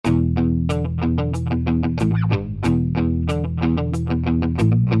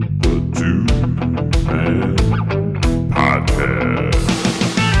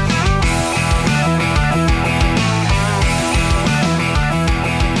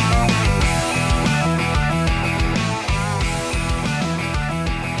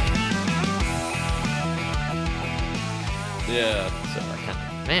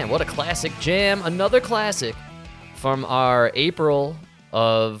what a classic jam. Another classic from our April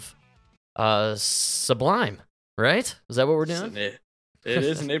of Sublime, right? Is that what we're doing? It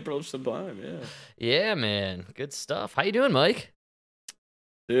is an April of Sublime, yeah. Yeah, man. Good stuff. How you doing, Mike?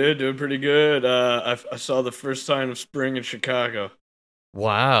 Dude, doing pretty good. I saw the first sign of spring in Chicago.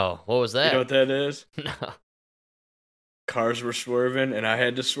 Wow. What was that? You know what that is? No. Cars were swerving, and I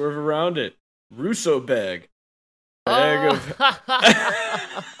had to swerve around it. Russo bag. Oh.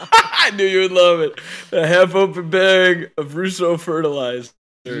 I knew you would love it. A half-open bag of Russo fertilizer.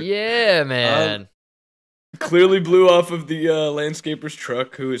 Yeah, man. Clearly blew off of the landscaper's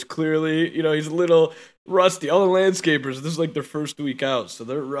truck, who is clearly, he's a little rusty. All the landscapers, this is like their first week out, so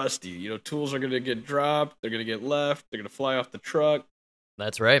they're rusty. Tools are going to get dropped, they're going to get left, they're going to fly off the truck.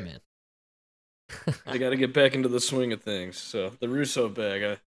 That's right, man. They got to get back into the swing of things. So the Russo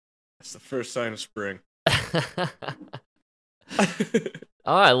bag, that's the first sign of spring.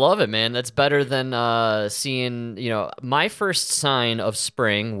 Oh, I love it, man. That's better than seeing, my first sign of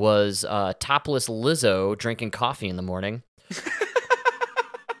spring was topless Lizzo drinking coffee in the morning.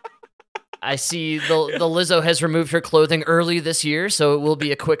 I see the Lizzo has removed her clothing early this year, so it will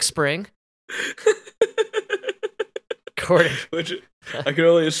be a quick spring. Which I can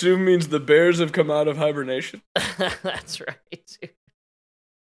only assume means the bears have come out of hibernation. That's right.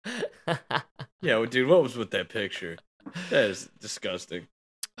 Yeah, well, dude, what was with that picture? That is disgusting.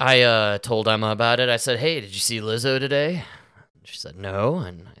 I told Emma about it. I said, hey, did you see Lizzo today? She said, no.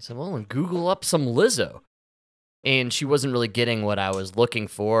 And I said, well, and Google up some Lizzo. And she wasn't really getting what I was looking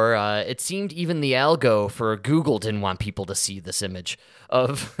for. It seemed even the algo for Google didn't want people to see this image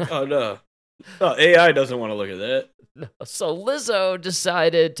of... Oh, no. Oh, AI doesn't want to look at that. No. So Lizzo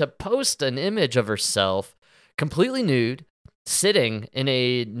decided to post an image of herself, completely nude, sitting in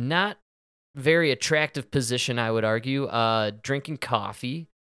a not very attractive position, I would argue, drinking coffee.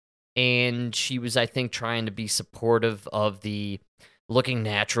 And she was, I think, trying to be supportive of the looking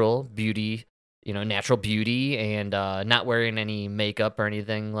natural beauty, natural beauty, and not wearing any makeup or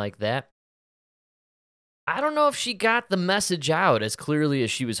anything like that. I don't know if she got the message out as clearly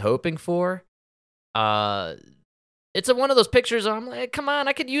as she was hoping for. It's one of those pictures I'm like, come on,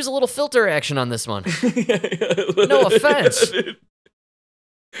 I could use a little filter action on this one. No offense.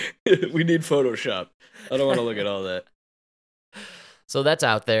 We need Photoshop. I don't want to look at all that. So that's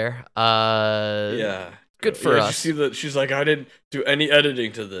out there. Yeah. Good for us. You see that she's like, I didn't do any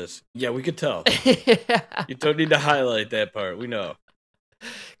editing to this. Yeah, we could tell. You don't need to highlight that part. We know.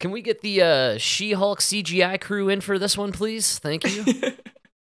 Can we get the She-Hulk CGI crew in for this one, please? Thank you.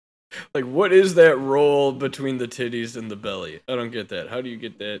 Like, what is that roll between the titties and the belly? I don't get that. How do you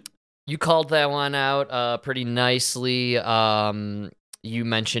get that? You called that one out pretty nicely. You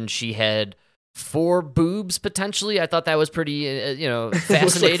mentioned she had 4 boobs, potentially. I thought that was pretty,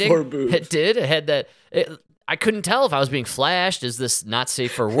 fascinating. Like 4 boobs. It did. It had that. I couldn't tell if I was being flashed. Is this not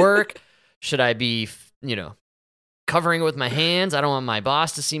safe for work? Should I be, covering it with my hands? I don't want my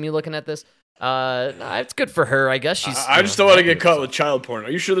boss to see me looking at this. It's good for her, I guess. She's. I just don't want to get caught with child porn.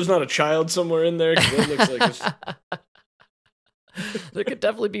 Are you sure there's not a child somewhere in there? 'Cause it looks like it's... There could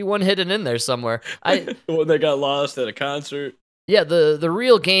definitely be one hidden in there somewhere. When they got lost at a concert. Yeah, the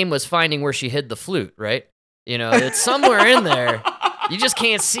real game was finding where she hid the flute, right? It's somewhere in there. You just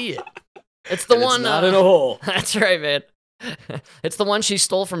can't see it. It's the one. It's not in a hole. That's right, man. It's the one she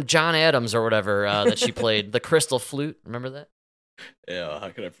stole from John Adams or whatever that she played, the crystal flute. Remember that? Yeah, how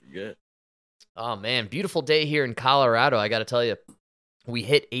could I forget? Oh, man. Beautiful day here in Colorado. I got to tell you, we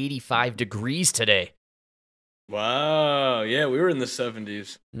hit 85 degrees today. Wow. Yeah, we were in the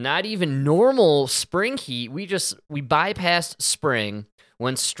 70s. Not even normal spring heat. We bypassed spring,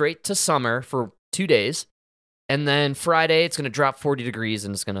 went straight to summer for 2 days, and then Friday it's going to drop 40 degrees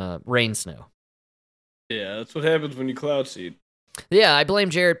and it's going to rain snow. Yeah, that's what happens when you cloud seed. Yeah, I blame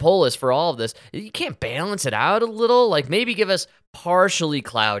Jared Polis for all of this. You can't balance it out a little? Like, maybe give us partially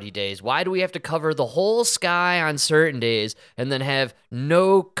cloudy days. Why do we have to cover the whole sky on certain days and then have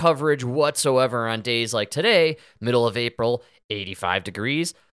no coverage whatsoever on days like today, middle of April, 85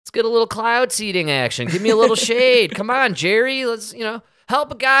 degrees? Let's get a little cloud seeding action. Give me a little shade. Come on, Jerry. Let's,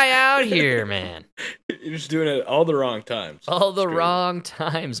 help a guy out here, man. You're just doing it all the wrong times. All the wrong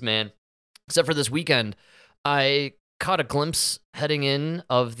times, man. Except for this weekend, I caught a glimpse heading in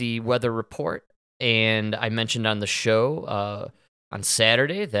of the weather report, and I mentioned on the show on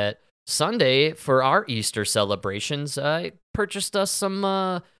Saturday that Sunday, for our Easter celebrations, I purchased us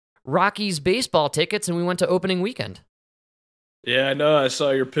some Rockies baseball tickets, and we went to opening weekend. Yeah, I know. I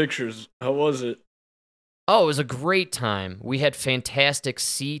saw your pictures. How was it? Oh, it was a great time. We had fantastic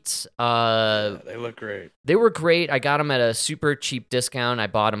seats. They look great. They were great. I got them at a super cheap discount. I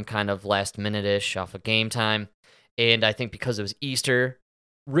bought them kind of last minute-ish off of Game Time. And I think because it was Easter,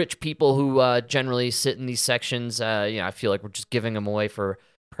 rich people who generally sit in these sections, I feel like we're just giving them away for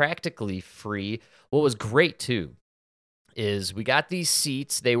practically free. What was great, too, is we got these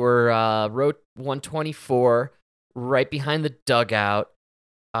seats. They were row 124, right behind the dugout.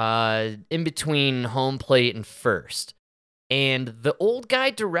 In between home plate and first. And the old guy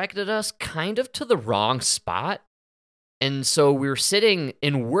directed us kind of to the wrong spot. And so we were sitting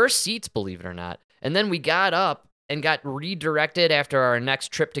in worse seats, believe it or not. And then we got up and got redirected after our next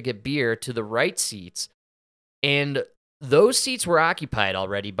trip to get beer to the right seats. And those seats were occupied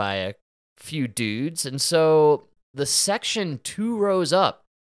already by a few dudes. And so the section 2 rows up,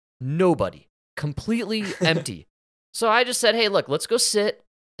 nobody, completely empty. So I just said, hey, look, let's go sit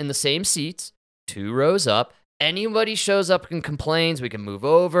in the same seats, 2 rows up. Anybody shows up and complains, we can move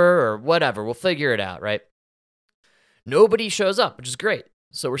over or whatever. We'll figure it out, right? Nobody shows up, which is great.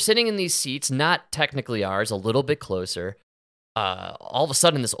 So we're sitting in these seats, not technically ours, a little bit closer. All of a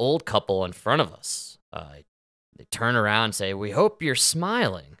sudden, this old couple in front of us, they turn around and say, we hope you're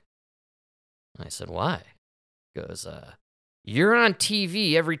smiling. I said, why? He goes, you're on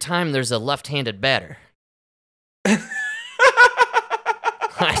TV every time there's a left-handed batter.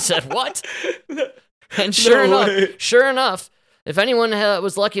 I said, what? And sure enough, if anyone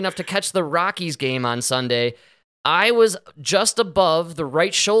was lucky enough to catch the Rockies game on Sunday, I was just above the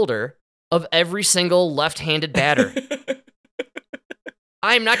right shoulder of every single left-handed batter.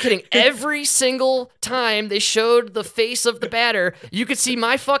 I'm not kidding. Every single time they showed the face of the batter, you could see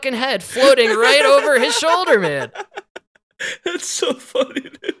my fucking head floating right over his shoulder, man. That's so funny,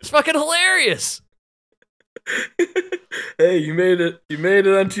 dude. It's fucking hilarious. Hey, you made it. You made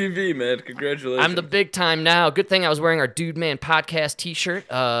it on TV, man. Congratulations. I'm the big time now. Good thing I was wearing our Dude Man podcast t-shirt.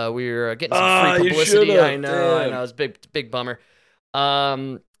 We were getting some free publicity. I know. It was big bummer.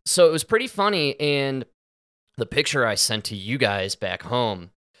 So it was pretty funny, and the picture I sent to you guys back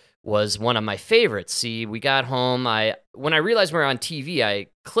home was one of my favorites. See, we got home. When I realized we were on TV, I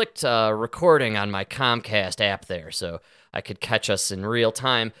clicked recording on my Comcast app there so I could catch us in real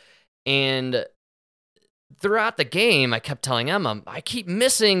time. And throughout the game, I kept telling Emma, I keep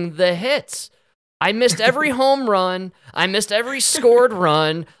missing the hits. I missed every home run. I missed every scored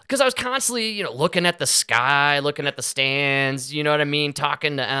run because I was constantly, looking at the sky, looking at the stands, you know what I mean?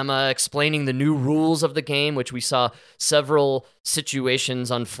 Talking to Emma, explaining the new rules of the game, which we saw several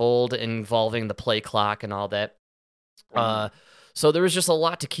situations unfold involving the play clock and all that. So there was just a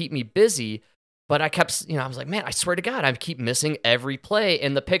lot to keep me busy. But I kept, I was like, man, I swear to God, I keep missing every play.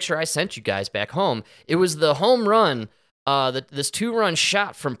 And the picture I sent you guys back home, it was the home run, this 2-run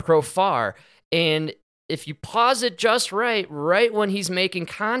shot from Profar. And if you pause it just right when he's making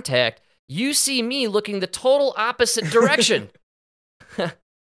contact, you see me looking the total opposite direction,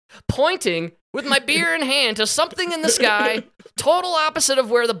 pointing with my beer in hand to something in the sky, total opposite of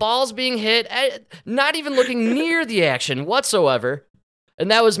where the ball's being hit, not even looking near the action whatsoever. And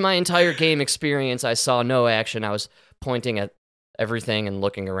that was my entire game experience. I saw no action. I was pointing at everything and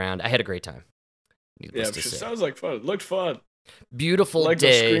looking around. I had a great time. It sounds like fun. It looked fun. Beautiful like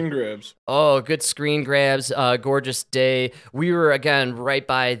day. The screen grabs. Oh, good screen grabs. Gorgeous day. We were, again, right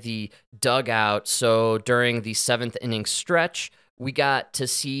by the dugout. So during the 7th inning stretch, we got to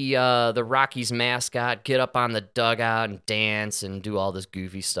see the Rockies mascot get up on the dugout and dance and do all this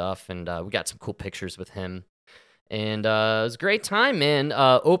goofy stuff. And we got some cool pictures with him. And it was a great time, man.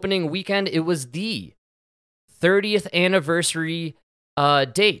 Opening weekend, it was the 30th anniversary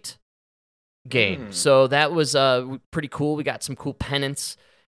date game. So that was pretty cool. We got some cool pennants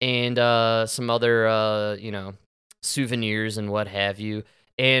and some other, souvenirs and what have you.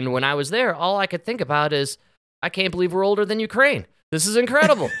 And when I was there, all I could think about is, I can't believe we're older than Ukraine. This is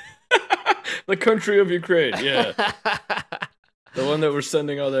incredible. The country of Ukraine, yeah. The one that we're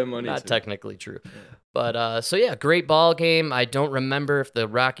sending all that money to. Not technically true. Yeah. But, great ball game. I don't remember if the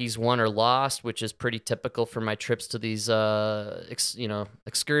Rockies won or lost, which is pretty typical for my trips to these,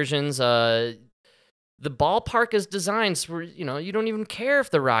 excursions. The ballpark is designed so you don't even care if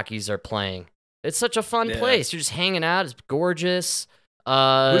the Rockies are playing. It's such a fun place. You're just hanging out. It's gorgeous.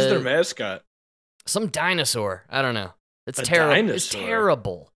 Who's their mascot? Some dinosaur. I don't know. It's terrible. Dinosaur? It's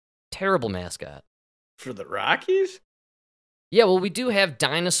terrible. Terrible mascot. For the Rockies? Yeah, well, we do have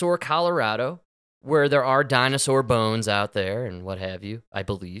Dinosaur, Colorado, where there are dinosaur bones out there and what have you, I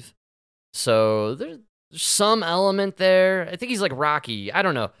believe. So there's some element there. I think he's like Rocky. I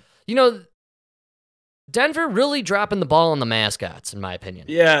don't know. Denver really dropping the ball on the mascots, in my opinion.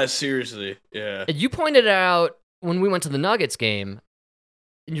 Yeah, seriously. Yeah. You pointed out when we went to the Nuggets game,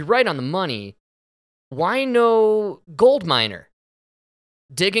 and you're right on the money. Why no gold miner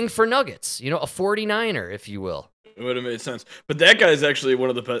digging for nuggets? A 49er, if you will. It would have made sense. But that guy's actually one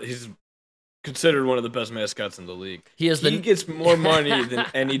of the best. He's considered one of the best mascots in the league. He gets more money than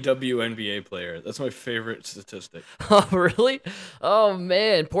any WNBA player. That's my favorite statistic. Oh, really? Oh,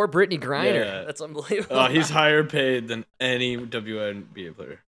 man. Poor Brittany Griner. Yeah. That's unbelievable. He's higher paid than any WNBA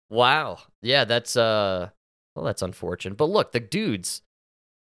player. Wow. Yeah, that's that's unfortunate. But look, the dude's,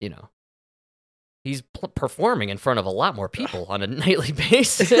 he's performing in front of a lot more people on a nightly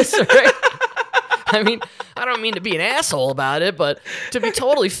basis, right? I mean, I don't mean to be an asshole about it, but to be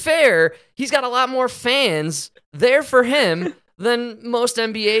totally fair, he's got a lot more fans there for him than most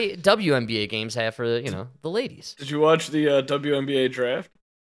WNBA games have for, the ladies. Did you watch the WNBA draft?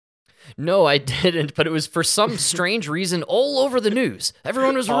 No, I didn't, but it was for some strange reason all over the news.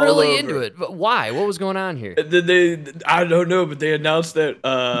 Everyone was really into it. But why? What was going on here? I don't know, but they announced that,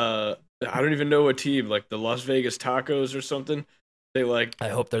 I don't even know what team, like the Las Vegas Tacos or something. I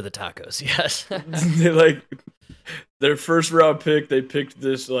hope they're the Tacos, yes. Their first round pick, they picked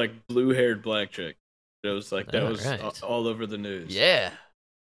this blue-haired black chick. It was all over the news. Yeah.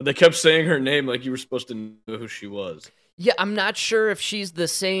 They kept saying her name like you were supposed to know who she was. Yeah, I'm not sure if she's the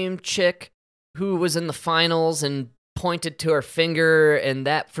same chick who was in the finals and pointed to her finger, and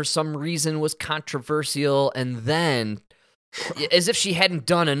that for some reason was controversial, and then, as if she hadn't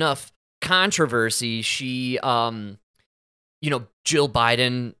done enough controversy, she, Jill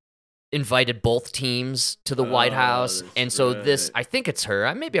Biden invited both teams to the White House, and so I think it's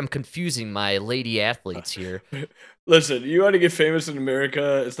her. Maybe I'm confusing my lady athletes here. Listen, you want to get famous in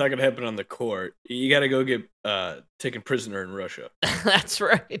America, it's not going to happen on the court. You got to go get taken prisoner in Russia. That's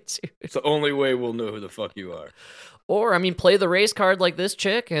right, dude. It's the only way we'll know who the fuck you are. Or, play the race card like this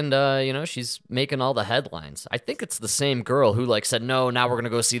chick, and, she's making all the headlines. I think it's the same girl who, said, no, now we're going to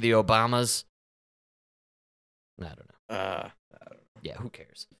go see the Obamas. I don't know. I don't know. Yeah, who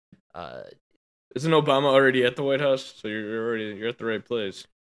cares? Isn't Obama already at the White House? So you're at the right place.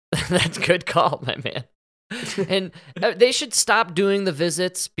 That's a good call, my man. And they should stop doing the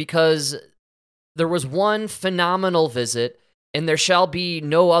visits because there was one phenomenal visit, and there shall be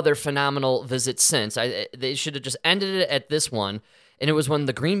no other phenomenal visit since. They should have just ended it at this one, and it was when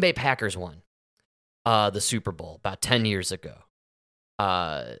the Green Bay Packers won the Super Bowl about 10 years ago.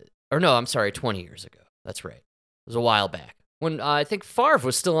 20 years ago. That's right. It was a while back. When I think Favre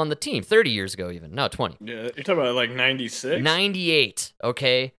was still on the team, 30 years ago even. No, 20. Yeah, you're talking about 96? 98,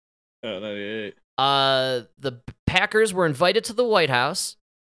 okay? Oh, 98. The Packers were invited to the White House,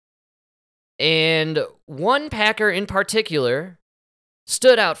 and one Packer in particular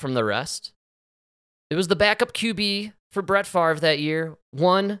stood out from the rest. It was the backup QB for Brett Favre that year,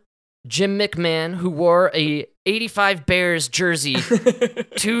 one Jim McMahon, who wore a 85 Bears jersey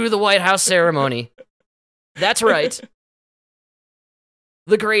to the White House ceremony. That's right.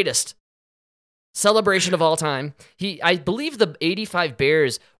 The greatest celebration of all time. I believe the 85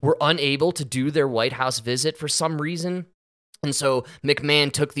 Bears were unable to do their White House visit for some reason. And so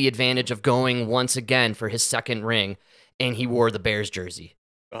McMahon took the advantage of going once again for his second ring, and he wore the Bears jersey.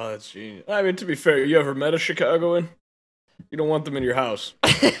 Oh, that's genius. To be fair, you ever met a Chicagoan? You don't want them in your house.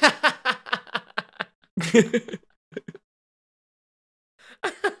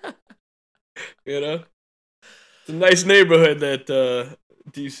 It's a nice neighborhood, that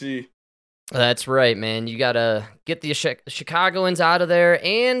DC. That's right, man. You gotta get the Chicagoans out of there,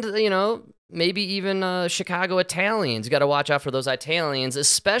 and maybe even Chicago Italians. You gotta watch out for those Italians,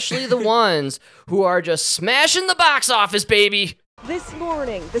 especially the ones who are just smashing the box office, baby. This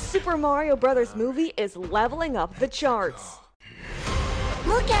morning, the Super Mario Brothers movie is leveling up the charts.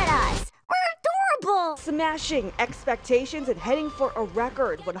 Look at us. We're adorable. Smashing expectations and heading for a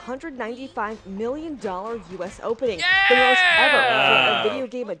record $195 million U.S. opening. Yeah! The most ever for a video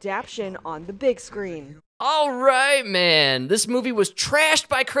game adaptation on the big screen. All right, man. This movie was trashed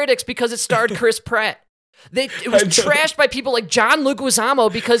by critics because it starred Chris Pratt. It was trashed by people like John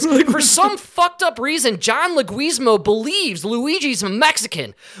Leguizamo because for some fucked up reason, John Leguizamo believes Luigi's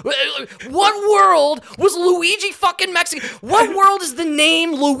Mexican. What world was Luigi fucking Mexican? What world is the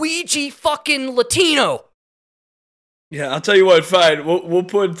name Luigi fucking Latino? Yeah, I'll tell you what. Fine, we'll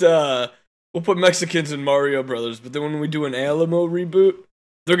put Mexicans in Mario Brothers, but then when we do an Alamo reboot,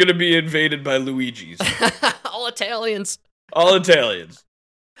 they're gonna be invaded by Luigis. All Italians. All Italians.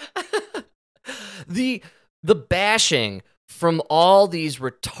 The bashing from all these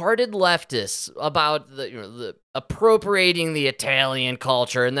retarded leftists about the appropriating the Italian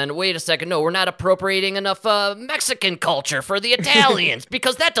culture, and then wait a second, no, we're not appropriating enough Mexican culture for the Italians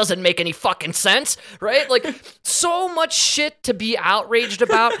because that doesn't make any fucking sense, right? Like, so much shit to be outraged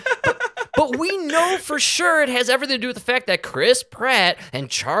about, but we know for sure it has everything to do with the fact that Chris Pratt and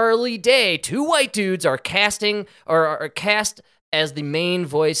Charlie Day, two white dudes, are casting or are cast as the main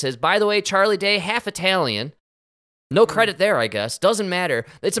voices. By the way, Charlie Day, half Italian. No credit there, I guess. Doesn't matter.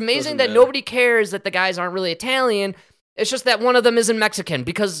 It's amazing that nobody cares that the guys aren't really Italian. It's just that one of them isn't Mexican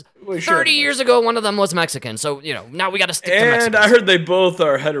because 30 years ago, one of them was Mexican. So, now we got to stick to Mexican. And I heard they both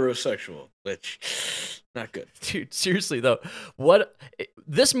are heterosexual, which, not good. Dude, seriously, though,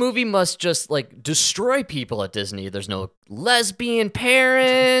 this movie must just, destroy people at Disney. There's no lesbian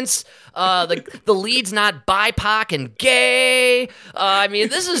parents. The lead's not BIPOC and gay.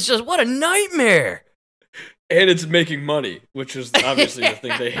 This is just, what a nightmare. And it's making money, which is obviously the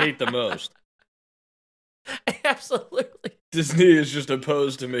thing they hate the most. Absolutely. Disney is just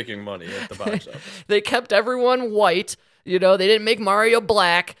opposed to making money at the box office. They kept everyone white. They didn't make Mario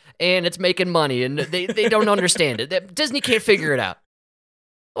black, and it's making money, and they don't understand it. Disney can't figure it out.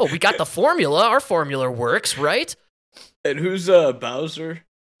 Oh, we got the formula. Our formula works, right? And who's Bowser?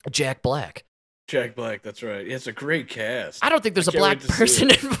 Jack Black. Jack Black, that's right. Yeah, it's a great cast. I don't think there's a black person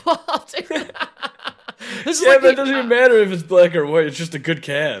involved. But it doesn't even matter if it's black or white. It's just a good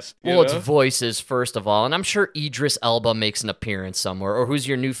cast. Well, it's voices, first of all. And I'm sure Idris Elba makes an appearance somewhere. Or who's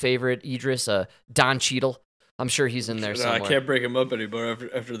your new favorite, Idris? Don Cheadle? I'm sure he's in there somewhere. I can't break him up anymore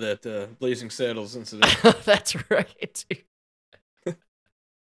after that Blazing Saddles incident. That's right.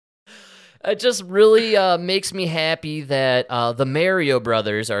 It just really makes me happy that the Mario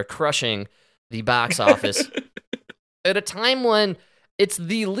brothers are crushing the box office at a time when it's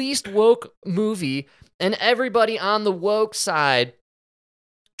the least woke movie, and everybody on the woke side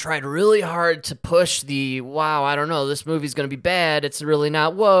tried really hard to push wow, I don't know, this movie's going to be bad. It's really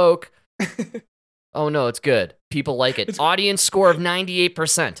not woke. Oh, no, it's good. People like it. Audience score of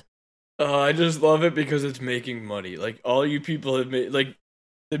 98%. I just love it because it's making money. All you people have made,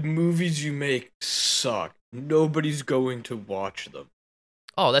 the movies you make suck. Nobody's going to watch them.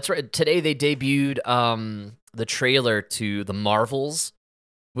 Oh, that's right. Today they debuted the trailer to The Marvels,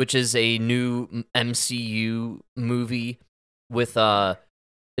 which is a new MCU movie with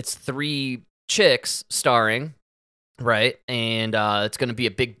it's 3 chicks starring, right? And it's going to be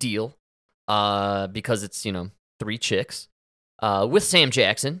a big deal because it's 3 chicks with Sam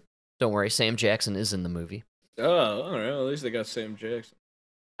Jackson. Don't worry, Sam Jackson is in the movie. Oh, all right. Well, at least they got Sam Jackson.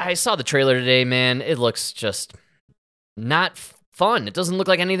 I saw the trailer today, man. It looks just not fun. It doesn't look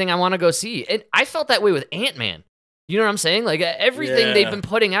like anything I want to go see. And I felt that way with Ant-Man. You know what I'm saying? Everything they've been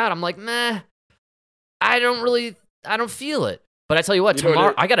putting out, I'm like, meh. I don't feel it. But I tell you what,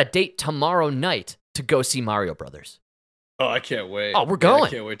 tomorrow I got a date tomorrow night to go see Mario Brothers. Oh, I can't wait. Oh, we're going. I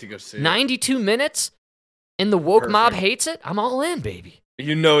can't wait to go see it. 92 minutes, and the woke mob hates it. I'm all in, baby.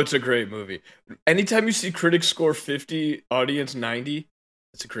 It's a great movie. Anytime you see critics score 50, audience 90,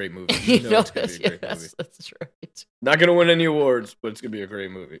 it's a great movie. It's going to be a great movie. That's right. Not going to win any awards, but it's going to be a great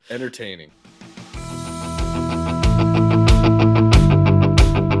movie. Entertaining.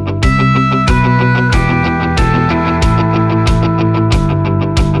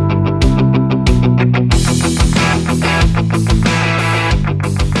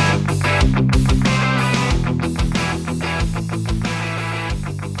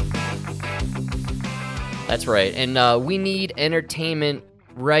 That's right. And we need entertainment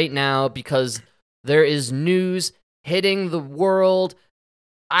right now because there is news hitting the world.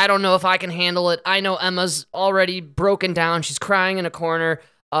 I don't know if I can handle it. I know Emma's already broken down. She's crying in a corner.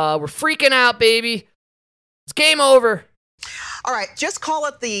 We're freaking out, baby. It's game over. All right, just call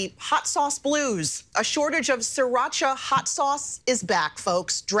it the hot sauce blues. A shortage of sriracha hot sauce is back,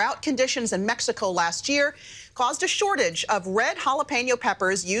 folks. Drought conditions in Mexico last year caused a shortage of red jalapeno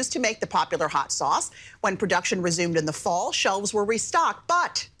peppers used to make the popular hot sauce. When production resumed in the fall, shelves were restocked.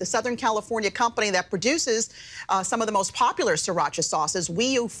 But the Southern California company that produces some of the most popular sriracha sauces,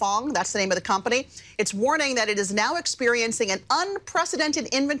 Wei Fong, that's the name of the company, it's warning that it is now experiencing an unprecedented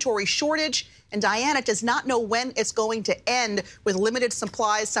inventory shortage. And Diana does not know when it's going to end with limited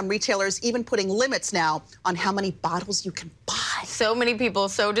supplies. Some retailers even putting limits now on how many bottles you can buy. So many people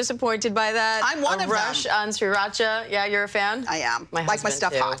so disappointed by that. I'm one of them. Rush on sriracha. Yeah, you're a fan? I am. My like my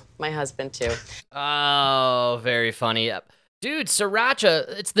stuff too. hot. My husband too. Oh, very funny. Dude, sriracha,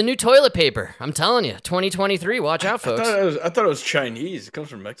 it's the new toilet paper. I'm telling you, 2023. Watch out, folks. I thought it was Chinese. It comes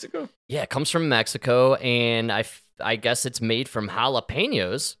from Mexico? Yeah, it comes from Mexico, and I guess it's made from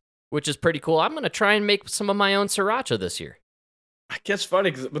jalapenos. which is pretty cool. I'm going to try and make some of my own sriracha this year. I guess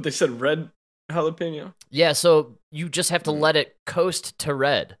funny, but they said red jalapeno. Yeah, so you just have to let it coast to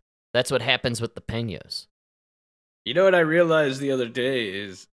red. That's what happens with the penos. You know what I realized the other day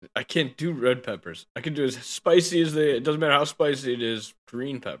is I can't do red peppers. I can do as spicy as it doesn't matter how spicy it is,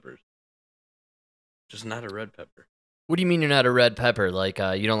 green peppers. Just not a red pepper. What do you mean you're not a red pepper? Like,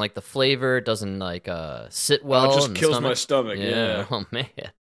 you don't like the flavor? It doesn't, like, sit well it just in the kills stomach? my stomach, yeah. Oh, man.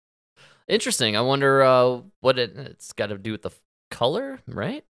 Interesting. I wonder what it's got to do with the color,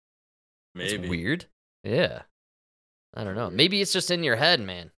 right? Maybe. It's weird. Yeah. I don't know. Maybe it's just in your head,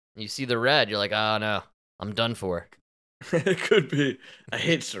 man. You see the red, you're like, oh, no, I'm done for. It could be. I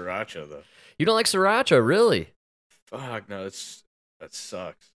hate sriracha, though. You don't like sriracha, really? Fuck, no, that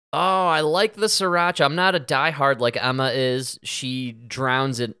sucks. Oh, I like the sriracha. I'm not a diehard like Emma is. She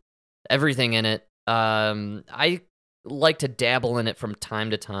drowns everything in it. I like to dabble in it from time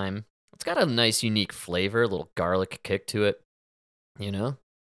to time. It's got a nice, unique flavor, a little garlic kick to it. You know?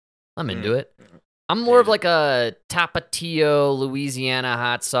 I'm into it. I'm more of like a Tapatio Louisiana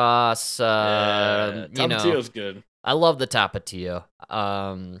hot sauce. Tapatio's good. I love the Tapatio.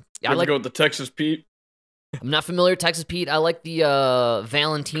 I like go with the Texas Pete. I'm not familiar with Texas Pete. I like the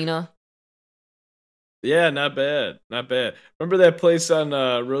Valentina. Yeah, not bad. Not bad. Remember that place on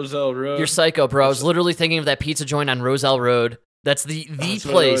Roselle Road? You're psycho, bro. I was literally thinking of that pizza joint on Roselle Road. That's the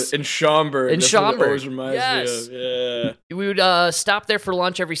place. In Schaumburg. In Schaumburg. Always reminds me of. Yeah. We would stop there for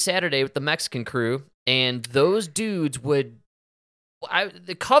lunch every Saturday with the Mexican crew, and those dudes would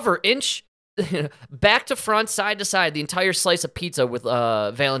cover inch back to front, side to side, the entire slice of pizza with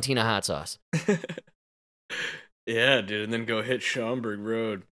Valentina hot sauce. Yeah, dude, and then go hit Schaumburg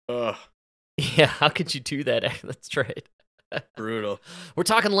Road. Ugh. Yeah, how could you do that? That's right. Brutal. We're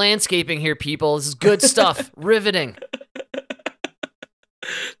talking landscaping here, people. This is good stuff. Riveting.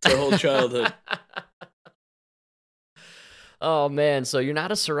 It's our whole childhood. Oh, man. So you're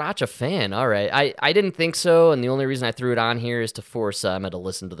not a sriracha fan. All right. I didn't think so, and the only reason I threw it on here is to force Emma to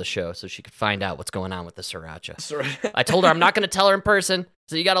listen to the show so she could find out what's going on with the sriracha. I told her I'm not going to tell her in person,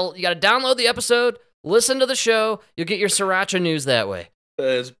 so you gotta download the episode, listen to the show. You'll get your sriracha news that way.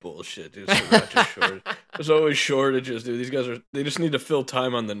 That's bullshit, dude. Sriracha shortage. There's always shortages, dude. These guys they just need to fill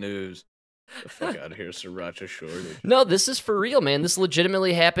time on the news. Get the fuck out of here, sriracha shortage. No, this is for real, man. This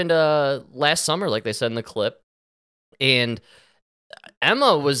legitimately happened last summer, like they said in the clip. And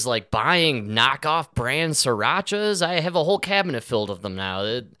Emma was like buying knockoff brand srirachas. I have a whole cabinet filled of them now.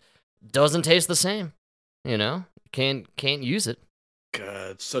 It doesn't taste the same. You know? Can't use it.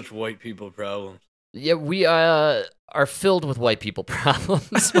 God, such white people problems. Yeah, we are filled with white people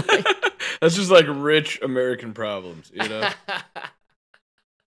problems. That's just like rich American problems, you know?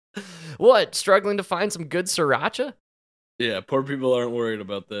 What? Struggling to find some good sriracha? Yeah, poor people aren't worried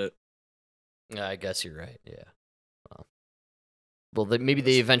about that. I guess you're right, yeah. Well, maybe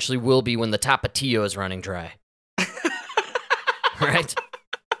they eventually will be when the Tapatio is running dry. Right?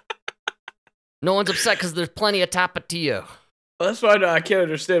 No one's upset because there's plenty of Tapatio. Well, that's why I can't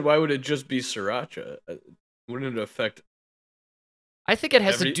understand. Why would it just be sriracha? Wouldn't it affect? I think it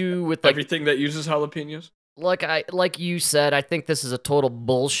has to do with like, everything that uses jalapenos. Like you said, I think this is a total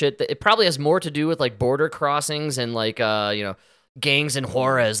bullshit. It probably has more to do with like border crossings and like gangs in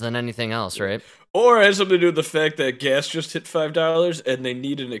Juarez than anything else, right? Or it has something to do with the fact that gas just hit $5 and they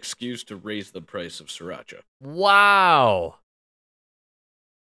need an excuse to raise the price of sriracha. Wow.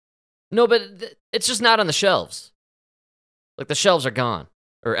 No, but it's just not on the shelves. Like the shelves are gone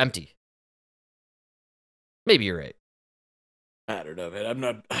or empty. Maybe you're right. I don't know, man. I'm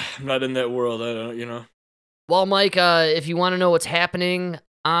not in that world. I don't, you know. Well, Mike, if you want to know what's happening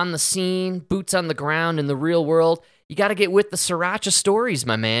on the scene, boots on the ground in the real world, you got to get with the sriracha stories,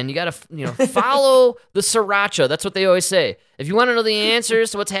 my man. You got to, follow the sriracha. That's what they always say. If you want to know the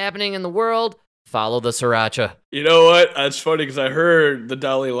answers to what's happening in the world, follow the sriracha. You know what? That's funny because I heard the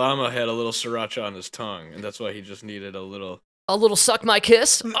Dalai Lama had a little sriracha on his tongue, and that's why he just needed a little suck my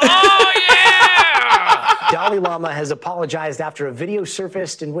kiss. Oh, yeah! Dalai Lama has apologized after a video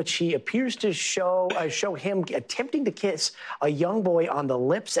surfaced in which he appears to show him attempting to kiss a young boy on the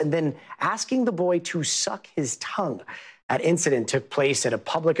lips and then asking the boy to suck his tongue. That incident took place at a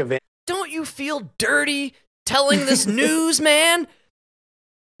public event. Don't you feel dirty telling this news, man?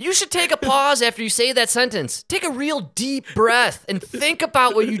 You should take a pause after you say that sentence. Take a real deep breath and think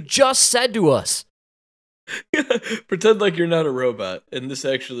about what you just said to us. Pretend like you're not a robot, and this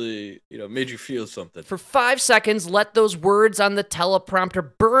actually, made you feel something. For 5 seconds, let those words on the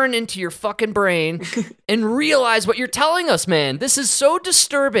teleprompter burn into your fucking brain and realize what you're telling us, man. This is so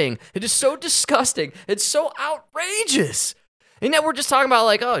disturbing. It is so disgusting. It's so outrageous. And now we're just talking about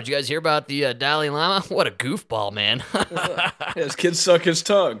like, oh, did you guys hear about the Dalai Lama? What a goofball, man. Yeah, his kids suck his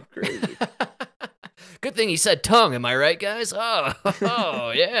tongue. Crazy. Good thing he said tongue, am I right, guys? Oh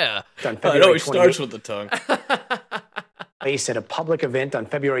yeah. On It February always 28th, starts with the tongue. Face at a public event on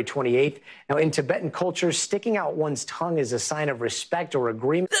February 28th. Now, in Tibetan culture, sticking out one's tongue is a sign of respect or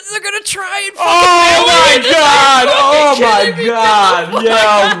agreement. They're gonna try and Oh my god! Oh my kidding me? god!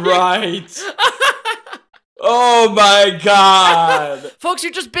 Yeah, right. Oh my god! Folks,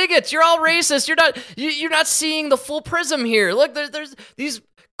 you're just bigots. You're all racist. You're not seeing the full prism here. Look, there's these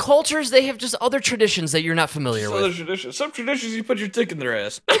cultures. They have just other traditions that you're not familiar Some with. other traditions. Some traditions you put your dick in their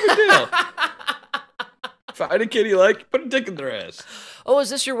ass. No big deal. Find a kid you like, put a dick in their ass. Oh, is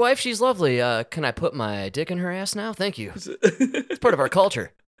this your wife? She's lovely. Can I put my dick in her ass now? Thank you. It's part of our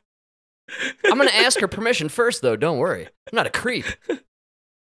culture. I'm gonna ask her permission first, though. Don't worry. I'm not a creep.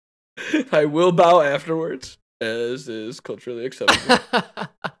 I will bow afterwards, as is culturally acceptable.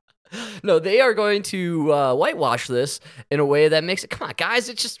 No, they are going to whitewash this in a way that makes it. Come on, guys!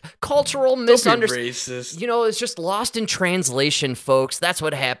 It's just cultural Don't be misunderstanding. racist. You know, it's just lost in translation, folks. That's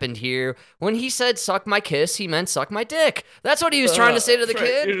what happened here. When he said "suck my kiss," he meant "suck my dick." That's what he was trying to say to the Frank,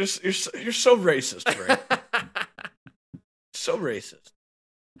 kid. You're so racist, Frank. So racist.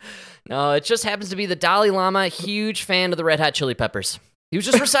 No, it just happens to be the Dalai Lama, huge fan of the Red Hot Chili Peppers. He was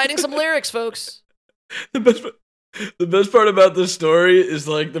just reciting some lyrics, folks. The best part about this story is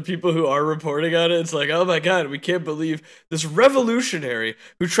like the people who are reporting on it. It's like, oh my god, we can't believe this revolutionary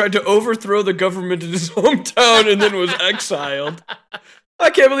who tried to overthrow the government in his hometown and then was exiled. I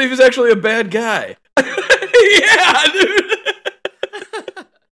can't believe he's actually a bad guy. Yeah, dude.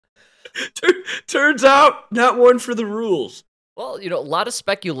 Turns out, not one for the rules. Well, you know, a lot of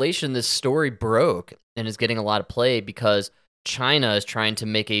speculation this story broke and is getting a lot of play because China is trying to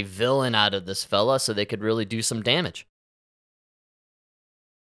make a villain out of this fella so they could really do some damage.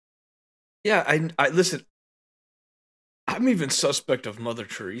 Yeah, I listen. I'm even suspect of Mother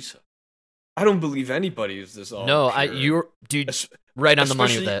Teresa. I don't believe anybody is this all. No, pure. you're, dude, Es- right on the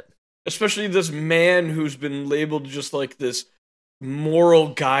money with especially- that. Especially this man who's been labeled just like this moral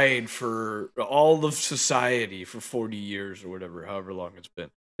guide for all of society for 40 years or whatever, however long it's been.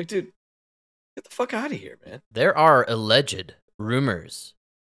 Like, dude, get the fuck out of here, man. There are alleged rumors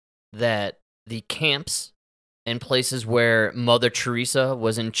that the camps and places where Mother Teresa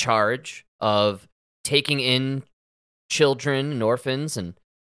was in charge of taking in children and orphans and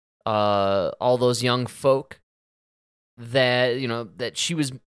all those young folk, that, you know, that she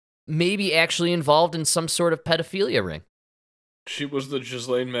was maybe actually involved in some sort of pedophilia ring. She was the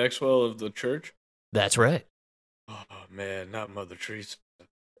Ghislaine Maxwell of the church? That's right. Oh, man, not Mother Teresa.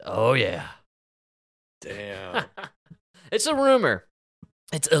 Oh, yeah. Damn. It's a rumor.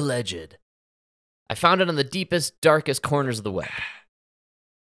 It's alleged. I found it on the deepest, darkest corners of the web.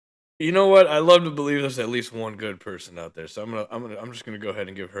 You know what? I love to believe there's at least one good person out there, so I'm just gonna go ahead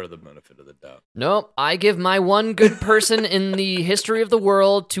and give her the benefit of the doubt. Nope, I give my one good person in the history of the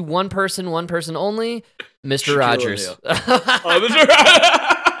world to one person only, Mr. Shaquille Rogers. O'Neal. Oh,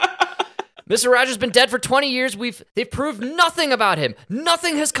 Mr. Rogers has been dead for 20 years. They've proved nothing about him.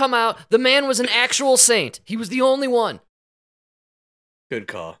 Nothing has come out. The man was an actual saint. He was the only one. Good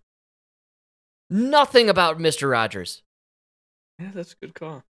call. Nothing about Mr. Rogers. Yeah, that's a good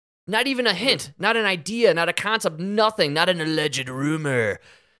call. Not even a hint, not an idea, not a concept, nothing, not an alleged rumor.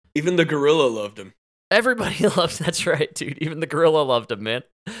 Even the gorilla loved him. Everybody loves, that's right, dude. Even the gorilla loved him, man.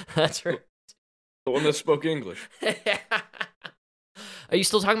 That's right. The one that spoke English. Are you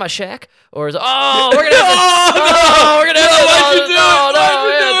still talking about Shaq? Or is we're gonna have to, we're gonna why'd you do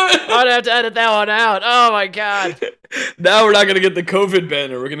it? I'm gonna have to edit that one out. Oh my god. Now we're not gonna get the COVID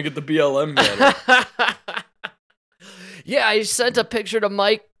banner. We're gonna get the BLM banner. Yeah, I sent a picture to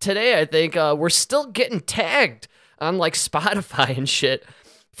Mike today, I think. We're still getting tagged on like Spotify and shit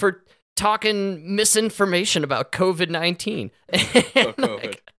for talking misinformation about COVID-19. Oh,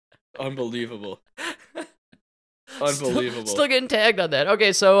 COVID. Unbelievable. Unbelievable. Still getting tagged on that.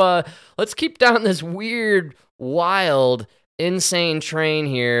 Okay, so let's keep down this weird, wild, insane train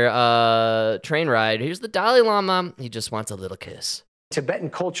here. Train ride. Here's the Dalai Lama. He just wants a little kiss. Tibetan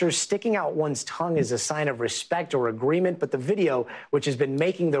culture, sticking out one's tongue is a sign of respect or agreement, but the video, which has been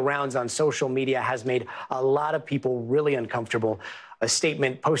making the rounds on social media, has made a lot of people really uncomfortable. A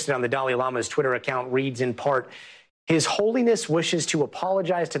statement posted on the Dalai Lama's Twitter account reads in part, "His Holiness wishes to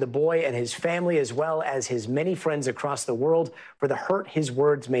apologize to the boy and his family, as well as his many friends across the world, for the hurt his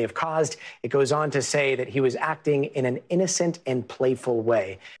words may have caused." It goes on to say that he was acting in an innocent and playful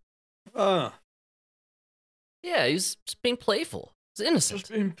way. Yeah, he's just being playful. It's innocent.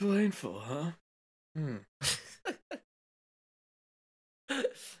 Just being painful, huh?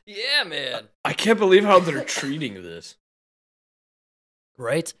 Yeah, man. I can't believe how they're treating this.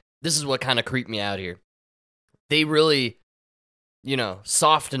 Right? This is what kind of creeped me out here. They really,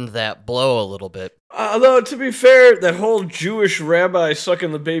 softened that blow a little bit. Although, to be fair, that whole Jewish rabbi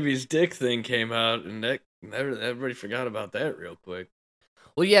sucking the baby's dick thing came out, and everybody forgot about that real quick.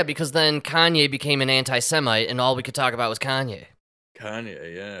 Well, yeah, because then Kanye became an anti-Semite, and all we could talk about was Kanye.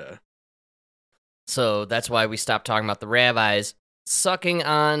 Kanye, yeah. So that's why we stopped talking about the rabbis sucking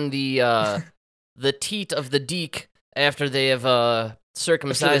on the teat of the deek after they have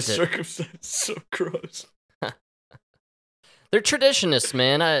circumcised it. Circumcised, so gross. They're traditionists,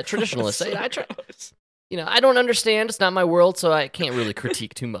 man. Traditionalists. So I try. gross. I don't understand. It's not my world, so I can't really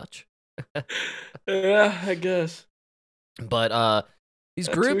critique too much. Yeah, I guess. But these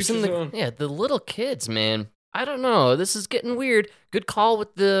groups to each and his own. the little kids, man. I don't know. This is getting weird. Good call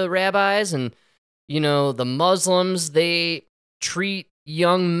with the rabbis and the Muslims. They treat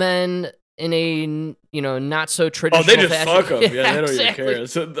young men in a not so traditional. Oh, they just fashion. fuck them. Yeah, they don't exactly. even care.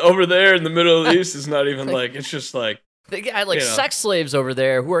 So over there in the Middle East, it's not even like it's just like They got sex slaves over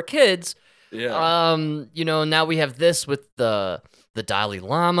there who are kids. yeah. Now we have this with the Dalai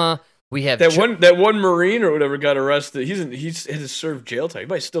Lama. We have That one Marine or whatever got arrested. He's had to serve jail time. He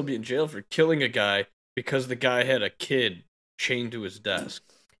might still be in jail for killing a guy because the guy had a kid chained to his desk.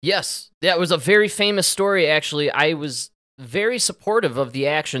 Yes, that was a very famous story. Actually, I was very supportive of the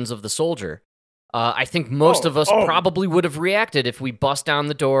actions of the soldier. I think most of us probably would have reacted if we bust down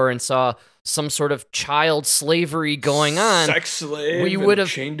the door and saw some sort of child slavery going on. Sex slave. We would have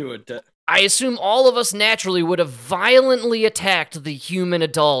chained to a desk. I assume all of us naturally would have violently attacked the human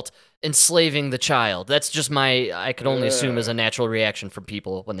adult, enslaving the child. That's just I could only assume as a natural reaction from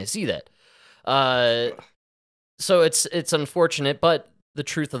people when they see that. So it's unfortunate, but the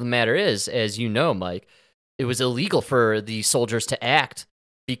truth of the matter is, as you know, Mike, it was illegal for the soldiers to act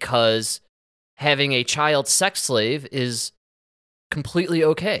because having a child sex slave is completely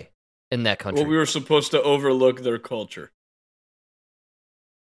okay in that country. Well, we were supposed to overlook their culture.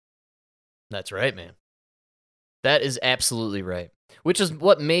 That's right, man. That is absolutely right. Which is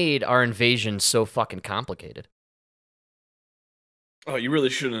what made our invasion so fucking complicated. Oh, you really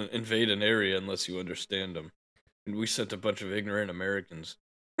shouldn't invade an area unless you understand them. And we sent a bunch of ignorant Americans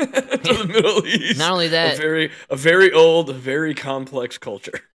to the Middle East. Not only that, a very old, very complex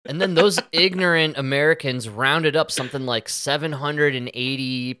culture. And then those ignorant Americans rounded up something like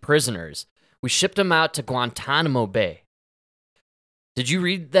 780 prisoners. We shipped them out to Guantanamo Bay. Did you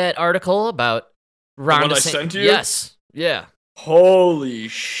read that article about Ron one I DeSantis? sent you? Yes. Yeah. Holy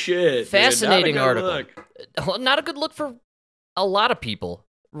shit. Fascinating dude. Not a good article. look. Well, not a good look for a lot of people.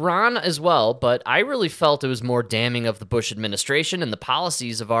 Ron as well, but I really felt it was more damning of the Bush administration and the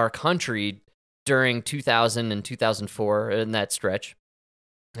policies of our country during 2000 and 2004 in that stretch.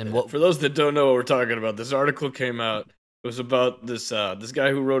 And For those that don't know what we're talking about, this article came out. It was about this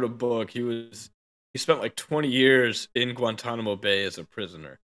guy who wrote a book. He spent like 20 years in Guantanamo Bay as a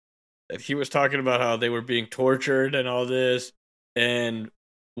prisoner. And he was talking about how they were being tortured and all this. And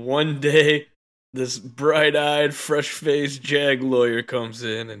one day, this bright-eyed, fresh-faced JAG lawyer comes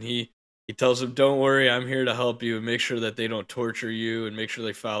in, and he tells him, "Don't worry, I'm here to help you and make sure that they don't torture you and make sure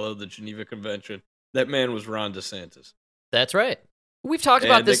they follow the Geneva Convention." That man was Ron DeSantis. That's right. We've talked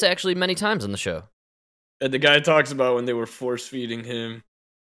about this actually many times on the show. And the guy talks about when they were force-feeding him,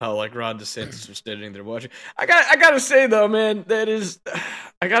 how like Ron DeSantis was standing there watching. I gotta say though, man,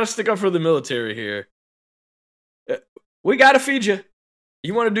 I gotta stick up for the military here. We gotta feed you.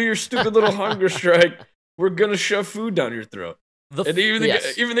 You want to do your stupid little hunger strike? We're gonna shove food down your throat. And even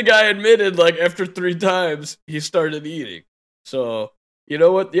the guy admitted, like after 3 times, he started eating. So you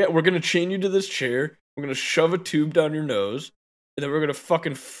know what? Yeah, we're gonna chain you to this chair. We're gonna shove a tube down your nose, and then we're gonna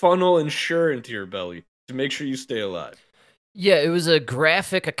fucking funnel Ensure into your belly to make sure you stay alive. Yeah, it was a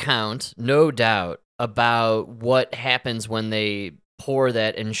graphic account, no doubt, about what happens when they pour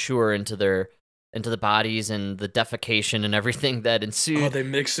that Ensure into the bodies and the defecation and everything that ensued. Oh, they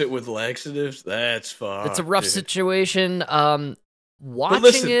mix it with laxatives? That's fucked. It's a rough situation. Watching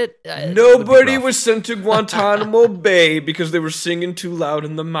listen, it, nobody was sent to Guantanamo Bay because they were singing too loud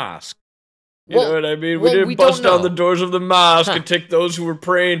in the mosque. You know what I mean? We didn't bust down the doors of the mosque and take those who were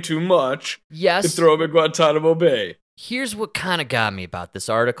praying too much to throw them in Guantanamo Bay. Here's what kind of got me about this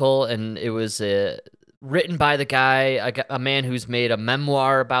article, and it was written by the guy, a man who's made a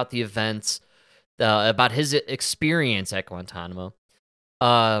memoir about the events, about his experience at Guantanamo.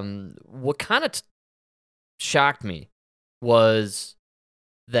 What kind of shocked me was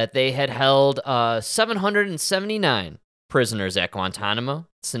that they had held 779 prisoners at Guantanamo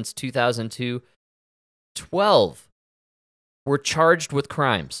since 2002. 12 were charged with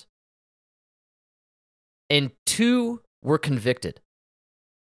crimes, and 2 were convicted.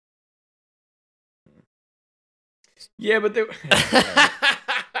 Yeah, but they.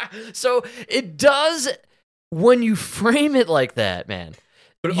 So it does when you frame it like that, man.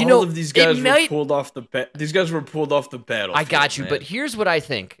 But You all know, of these guys it were might- pulled off the. These guys were pulled off the battlefield. I got you, man. but here's what I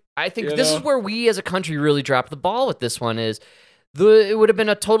think. I think You this is know? where we as a country really dropped the ball with this one is it would have been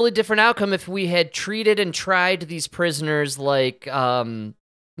a totally different outcome if we had treated and tried these prisoners like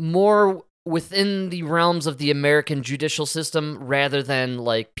more within the realms of the American judicial system rather than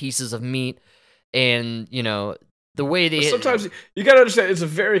like pieces of meat and, you know, the way they But sometimes you gotta understand it's a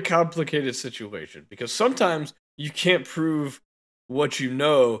very complicated situation because sometimes you can't prove what you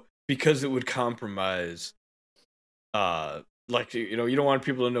know because it would compromise. Like you know, you don't want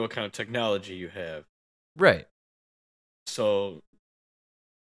people to know what kind of technology you have. Right. So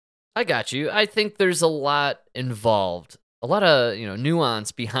I got you. I think there's a lot involved, a lot of, you know,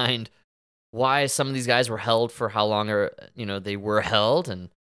 nuance behind why some of these guys were held for how long or, you know, they were held. And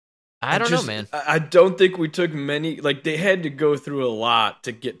I don't know, man. I don't think we took many. Like they had to go through a lot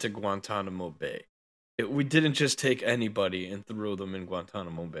to get to Guantanamo Bay. We didn't just take anybody and throw them in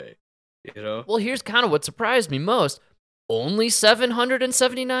Guantanamo Bay. You know. Well, here's kind of what surprised me most. Only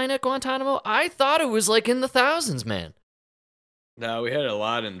 779 at Guantanamo? I thought it was like in the thousands, man. No, we had a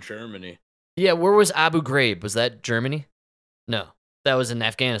lot in Germany. Yeah, where was Abu Ghraib? Was that Germany? No, that was in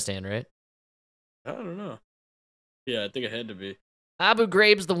Afghanistan, right? I don't know. Yeah, I think it had to be. Abu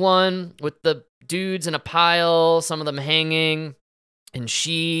Ghraib's the one with the dudes in a pile, some of them hanging in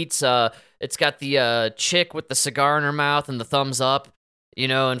sheets. It's got the chick with the cigar in her mouth and the thumbs up, you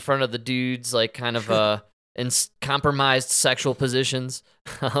know, in front of the dudes, like kind of in compromised sexual positions.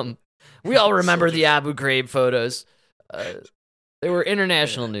 We all remember the Abu Ghraib photos. They were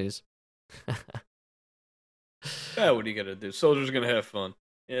international news. Yeah, what are you gonna do? Soldiers are gonna have fun,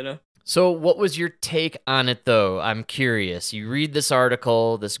 you know. So, what was your take on it, though? I'm curious. You read this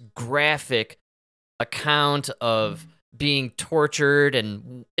article, this graphic account of being tortured,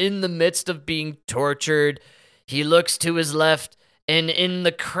 and in the midst of being tortured, he looks to his left, and in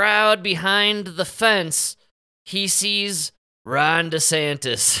the crowd behind the fence, he sees Ron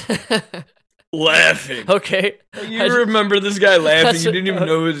DeSantis. Laughing. Okay. You remember this guy laughing. That's You didn't even what-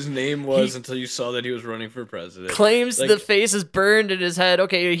 know who his name was he- until you saw that he was running for president. Claims Like- the face is burned in his head.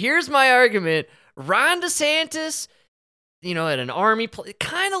 Okay, here's my argument. Ron DeSantis, you know, at an army,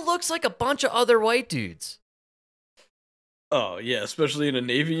 kind of looks like a bunch of other white dudes. Oh, yeah, especially in a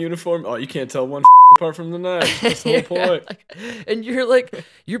Navy uniform. Oh, you can't tell one apart from the next. That's the whole point. And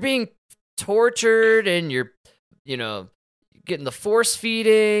you're being tortured and you're, you know, getting the force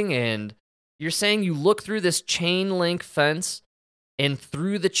feeding and you're saying you look through this chain link fence and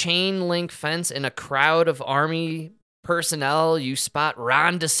through the chain link fence in a crowd of army personnel, you spot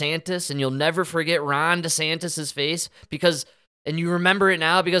Ron DeSantis and you'll never forget Ron DeSantis's face and you remember it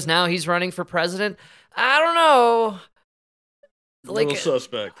now because now he's running for president. I don't know. Little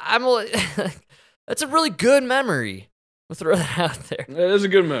suspect. That's a really good memory. We'll throw that out there. That is a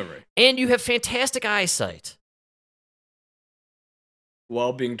good memory. And you have fantastic eyesight.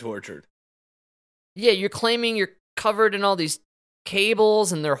 While being tortured. Yeah, you're claiming you're covered in all these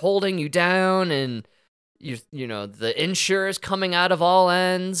cables and they're holding you down and you know, the insurer's coming out of all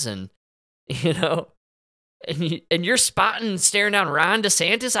ends and you know, and you're spotting and staring down Ron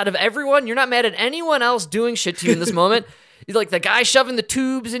DeSantis out of everyone. You're not mad at anyone else doing shit to you in this moment. You're like the guy shoving the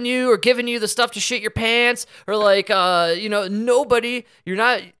tubes in you or giving you the stuff to shit your pants or like, you know, nobody.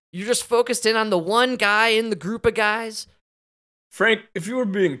 You're just focused in on the one guy in the group of guys. Frank, if you were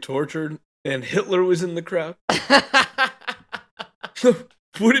being tortured and Hitler was in the crowd,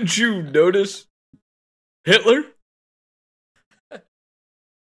 wouldn't you notice Hitler?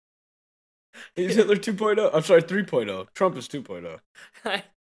 He's Hitler 2.0. I'm sorry, 3.0. Trump is 2.0.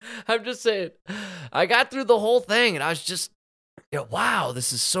 I'm just saying, I got through the whole thing and I was just, wow,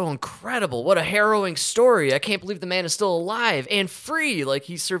 this is so incredible. What a harrowing story. I can't believe the man is still alive and free. Like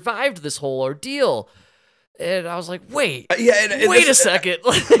he survived this whole ordeal. And I was like, wait, wait a second.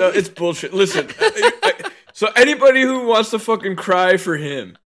 No, it's bullshit. Listen, so anybody who wants to fucking cry for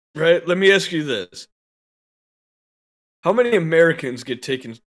him, right? Let me ask you this. How many Americans get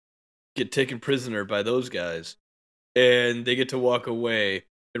taken prisoner by those guys and they get to walk away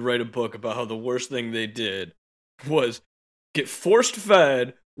and write a book about how the worst thing they did was get forced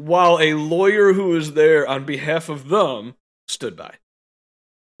fed while a lawyer who was there on behalf of them stood by?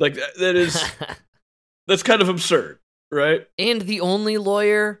 Like that is that's kind of absurd, right? And the only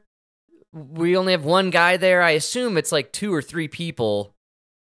lawyer, we only have one guy there. I assume it's like 2 or 3 people.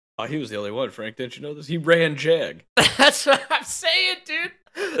 Oh, he was the only one, Frank. Didn't you know this? He ran Jag. That's what I'm saying, dude.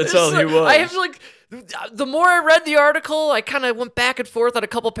 That's all he was. I have like, the more I read the article, I kind of went back and forth on a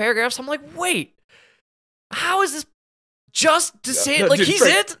couple paragraphs. I'm like, wait, how is this just to say it? Like, dude, he's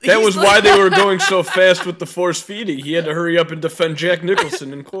Frank, it? That He's was like- why they were going so fast with the force feeding. He had to hurry up and defend Jack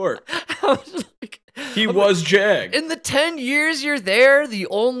Nicholson in court. I was like, He was Jag. in the 10 years you're there, the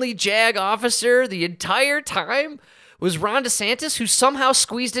only JAG officer the entire time was Ron DeSantis, who somehow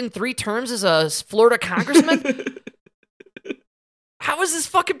squeezed in 3 terms as a Florida congressman? How is this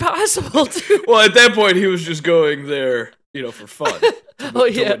fucking possible, dude? Well, at that point, he was just going there, for fun. To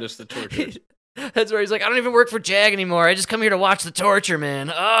yeah. witness the torture. That's where he's like, I don't even work for JAG anymore. I just come here to watch the torture,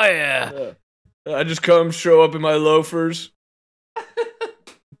 man. Oh, yeah. I just come, show up in my loafers,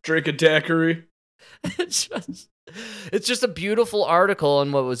 drink a daiquiri. It's just a beautiful article,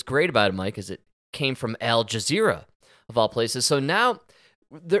 and what was great about it, Mike, is it came from Al Jazeera, of all places. So now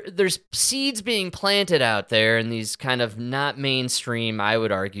there's seeds being planted out there in these kind of not mainstream, I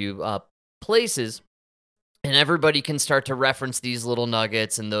would argue, places, and everybody can start to reference these little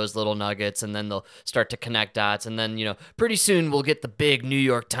nuggets and those little nuggets, and then they'll start to connect dots, and then, pretty soon we'll get the big New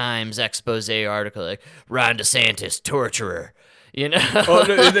York Times expose article, like, Ron DeSantis, torturer. Oh,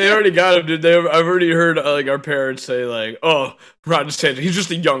 no, they already got him, dude. I've already heard our parents say, like, oh, Ron DeSantis, he's just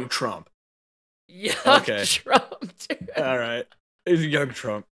a young Trump. Young Trump, dude. All right. He's a young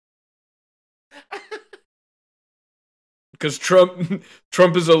Trump. Because Trump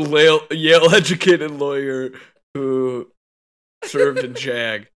is a Yale-educated lawyer who served in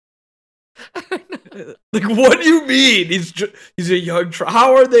JAG. Like, what do you mean? He's a young Trump.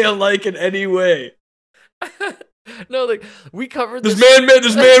 How are they alike in any way? No, like, we covered this man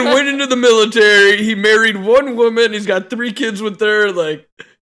went into the military. He married one woman. He's got 3 kids with her. Like,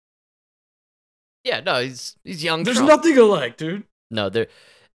 yeah, no, he's young. There's Trump. nothing alike, dude. No,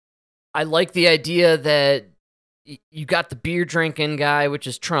 I like the idea that you got the beer drinking guy, which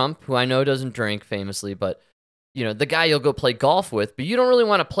is Trump, who I know doesn't drink famously, but the guy you'll go play golf with. But you don't really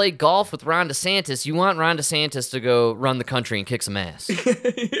want to play golf with Ron DeSantis. You want Ron DeSantis to go run the country and kick some ass.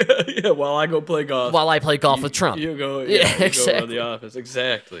 yeah. While I go play golf. While I play golf with Trump. You go. Yeah, exactly. Go around the office.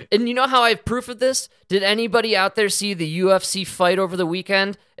 Exactly. And you know how I have proof of this? Did anybody out there see the UFC fight over the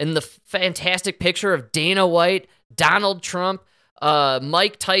weekend and the fantastic picture of Dana White, Donald Trump,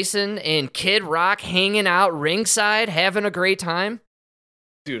 Mike Tyson, and Kid Rock hanging out ringside, having a great time?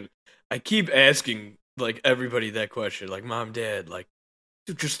 Dude, I keep asking like everybody that question, like, Mom, Dad, like,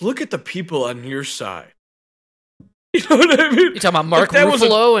 dude, just look at the people on your side. You know what I mean? You talking about Mark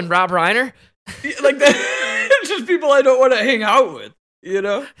Ruffalo and Rob Reiner? Like that, it's just people I don't want to hang out with.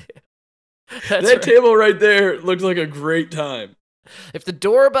 That right. table right there looked like a great time. If the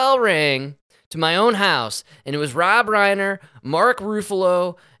doorbell rang to my own house and it was Rob Reiner, Mark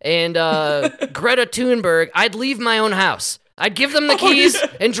Ruffalo, and Greta Thunberg, I'd leave my own house. I'd give them the keys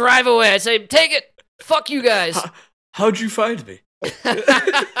and drive away. I'd say, take it. Fuck you guys. How'd you find me? I'm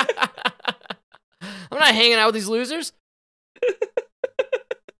not hanging out with these losers.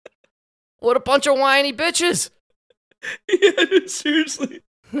 What a bunch of whiny bitches. Yeah, dude, seriously.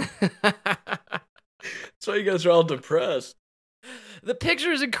 That's why you guys are all depressed. The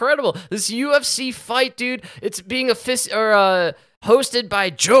picture is incredible. This UFC fight, dude, it's being hosted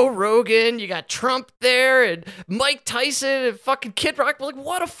by Joe Rogan. You got Trump there and Mike Tyson and fucking Kid Rock. Like,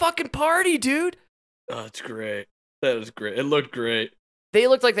 what a fucking party, dude. Oh, it's great. That was great. It looked great. They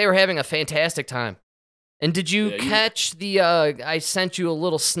looked like they were having a fantastic time. And did you catch I sent you a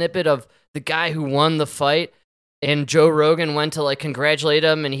little snippet of the guy who won the fight, and Joe Rogan went to, like, congratulate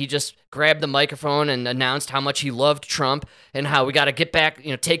him, and he just grabbed the microphone and announced how much he loved Trump and how we got to get back,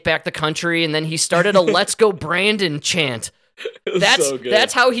 take back the country, and then he started a Let's Go Brandon chant. That's so good.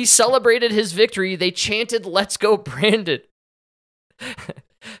 That's how he celebrated his victory. They chanted Let's Go Brandon.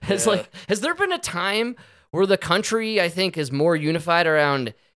 Has there been a time where the country, I think, is more unified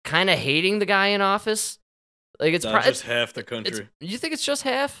around kind of hating the guy in office? Like, it's not just half the country. You think it's just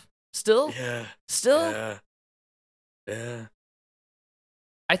half? Still? Yeah. Still? Yeah.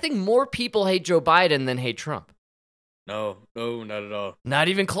 I think more people hate Joe Biden than hate Trump. No, not at all. Not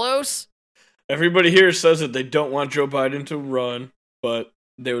even close? Everybody here says that they don't want Joe Biden to run, but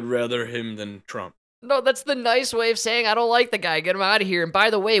they would rather him than Trump. No, that's the nice way of saying I don't like the guy. Get him out of here. And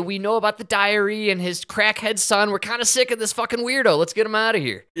by the way, we know about the diary and his crackhead son. We're kind of sick of this fucking weirdo. Let's get him out of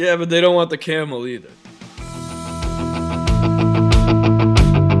here. Yeah, but they don't want the camel either.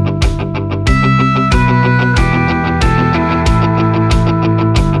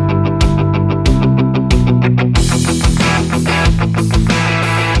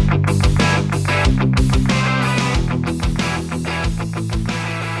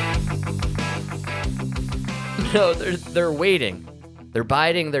 they're waiting. They're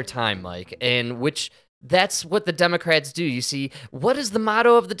biding their time, Mike, and that's what the Democrats do. You see, what is the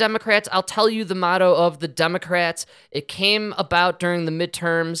motto of the Democrats? I'll tell you the motto of the Democrats. It came about during the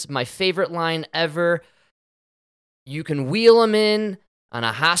midterms. My favorite line ever. You can wheel them in on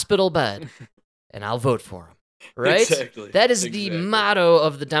a hospital bed, and I'll vote for them. Right? Exactly. That is the motto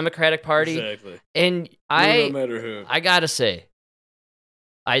of the Democratic Party. Exactly. And No matter who. I gotta say,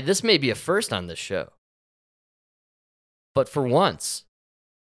 this may be a first on this show, but for once,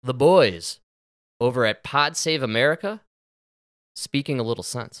 the boys over at Pod Save America speaking a little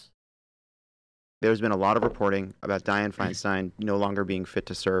sense. There's been a lot of reporting about Dianne Feinstein no longer being fit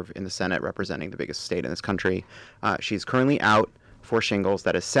to serve in the Senate representing the biggest state in this country. She's currently out for shingles.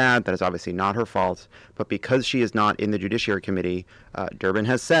 That is sad. That is obviously not her fault. But because she is not in the Judiciary Committee, Durbin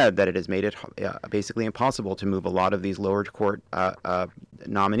has said that it has made it basically impossible to move a lot of these lower court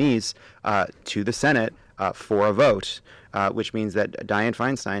nominees to the Senate for a vote, which means that Dianne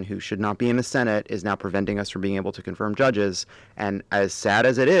Feinstein, who should not be in the Senate, is now preventing us from being able to confirm judges. And as sad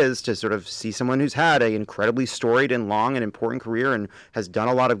as it is to sort of see someone who's had an incredibly storied and long and important career and has done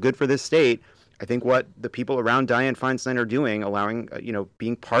a lot of good for this state, I think what the people around Dianne Feinstein are doing, allowing,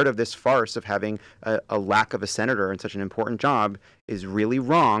 being part of this farce of having a lack of a senator in such an important job is really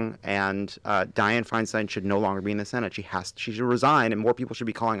wrong. And Dianne Feinstein should no longer be in the Senate. She should resign, and more people should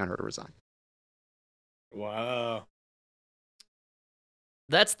be calling on her to resign. Wow.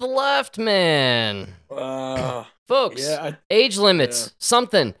 That's the left, man. Folks, Yeah, age limits,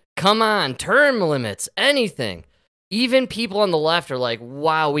 something. Come on, term limits, anything. Even people on the left are like,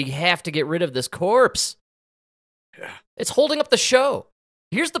 wow, we have to get rid of this corpse. Yeah. It's holding up the show.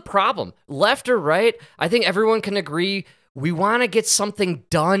 Here's the problem. Left or right, I think everyone can agree we want to get something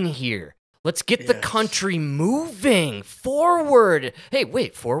done here. Let's get the country moving forward. Hey,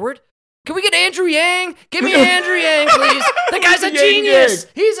 wait, forward? Can we get Andrew Yang? Give me Andrew Yang, please. The guy's a genius.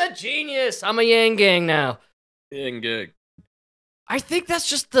 He's a genius. I'm a Yang gang now. Yang gang. I think that's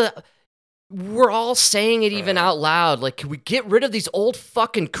just we're all saying it even out loud. Like, can we get rid of these old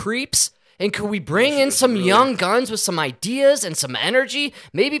fucking creeps? And could we bring in some young guns with some ideas and some energy?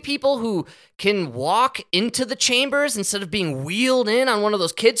 Maybe people who can walk into the chambers instead of being wheeled in on one of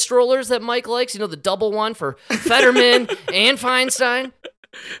those kid strollers that Mike likes. The double one for Fetterman and Feinstein.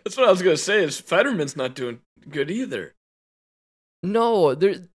 That's what I was going to say, is Fetterman's not doing good either. No,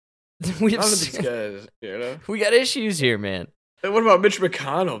 we have None of these guys, we got issues here, man. And what about Mitch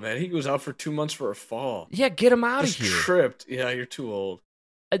McConnell, man? He was out for 2 months for a fall. Yeah, get him out Just of here. Tripped. Yeah, you're too old.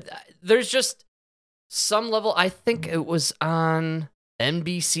 There's just some level. I think it was on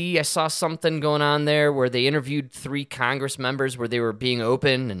NBC. I saw something going on there where they interviewed 3 Congress members where they were being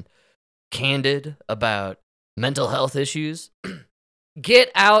open and candid about mental health issues.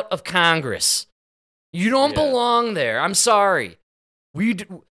 Get out of Congress. You don't belong there. I'm sorry. You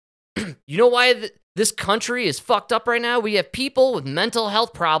know why this country is fucked up right now? We have people with mental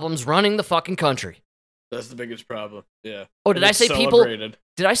health problems running the fucking country. That's the biggest problem. Yeah. Oh, did I say people? Celebrated.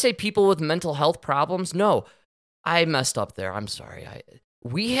 Did I say people with mental health problems? No, I messed up there. I'm sorry.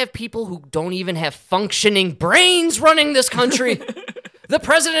 We have people who don't even have functioning brains running this country. The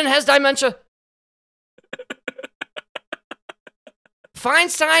president has dementia.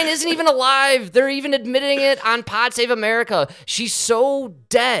 Feinstein isn't even alive. They're even admitting it on Pod Save America. She's so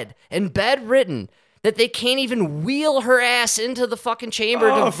dead and bedridden that they can't even wheel her ass into the fucking chamber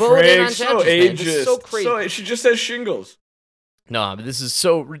to vote in on so judges. Man. This ageist. is so crazy. She just has shingles. No, but this is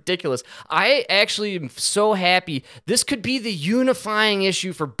so ridiculous. I actually am so happy. This could be the unifying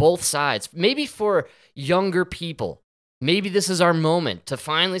issue for both sides. Maybe for younger people. Maybe this is our moment to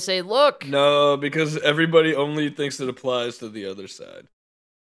finally say, look. No, because everybody only thinks it applies to the other side.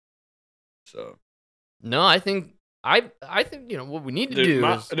 So. No, I think what we need to do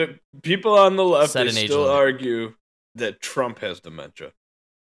is people on the left, set they an age still limit. argue that Trump has dementia.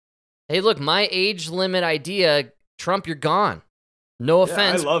 Hey, look, my age limit idea, Trump, you're gone. No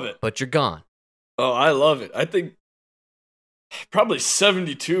offense. I love it. But you're gone. Oh, I love it. I think probably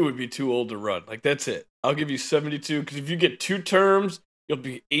 72 would be too old to run. Like, that's it. I'll give you 72, because if you get 2 terms, you'll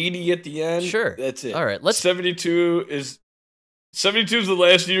be 80 at the end. Sure. That's it. All right, 72 is the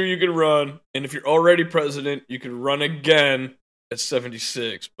last year you can run, and if you're already president, you can run again at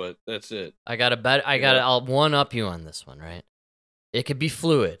 76, but that's it. I'll one up you on this one, right? It could be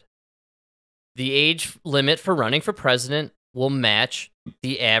fluid. The age limit for running for president will match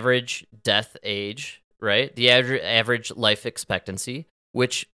the average death age, right? The average life expectancy,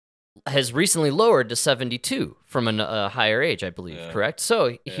 which has recently lowered to 72 from a higher age, I believe, correct?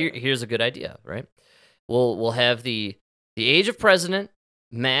 So here's a good idea, right? We'll have the age of president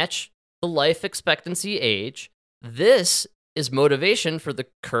match the life expectancy age, this is motivation for the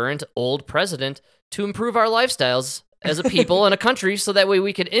current old president to improve our lifestyles as a people and a country so that way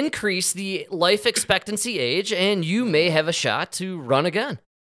we can increase the life expectancy age and you may have a shot to run again.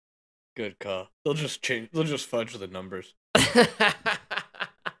 Good call. They'll just fudge the numbers. Did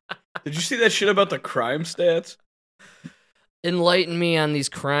you see that shit about the crime stats? Enlighten me on these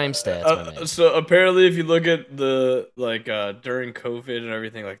crime stats, my man. So apparently, if you look at the during COVID and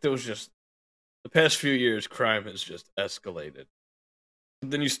everything, like there was just the past few years, crime has just escalated.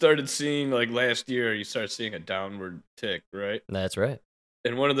 But then you started seeing like last year, you started seeing a downward tick, right? That's right.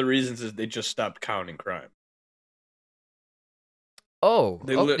 And one of the reasons is they just stopped counting crime.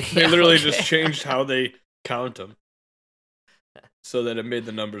 They literally just changed how they count them, so that it made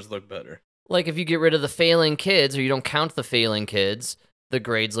the numbers look better. Like if you get rid of the failing kids or you don't count the failing kids, the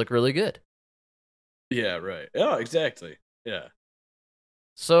grades look really good. Yeah, right. Oh, exactly. Yeah.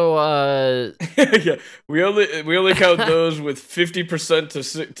 So, yeah, we only count those with 50% to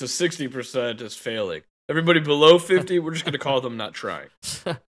 60% as failing. Everybody below 50, we're just gonna call them not trying.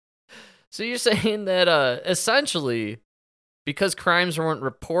 So you're saying that essentially, because crimes weren't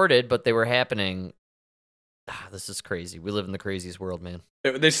reported but they were happening. This is crazy. We live in the craziest world, man.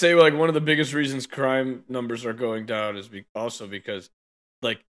 They say like one of the biggest reasons crime numbers are going down is also because,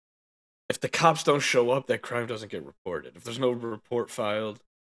 like, if the cops don't show up, that crime doesn't get reported. If there's no report filed,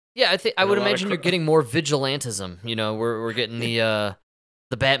 yeah, I would imagine you're getting more vigilantism. You know, we're getting the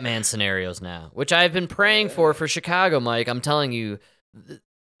Batman scenarios now, which I've been praying for Chicago, Mike. I'm telling you,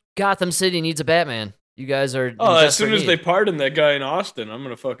 Gotham City needs a Batman. You guys are. As soon as they pardon that guy in Austin, I'm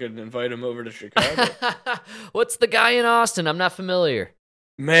gonna fucking invite him over to Chicago. What's the guy in Austin? I'm not familiar.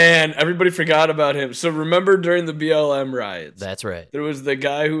 Man, everybody forgot about him. So remember during the BLM riots? That's right. There was the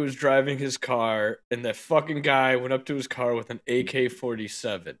guy who was driving his car, and that fucking guy went up to his car with an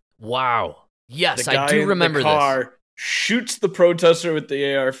AK-47. Wow. Yes, the guy I do remember in the car this. Shoots the protester with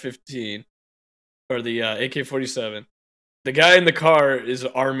the AR-15 or the AK-47. The guy in the car is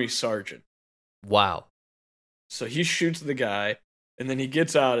an army sergeant. Wow. So he shoots the guy, and then he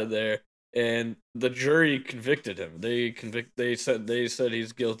gets out of there, and the jury convicted him. They said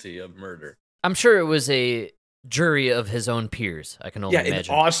he's guilty of murder. I'm sure it was a jury of his own peers. I can only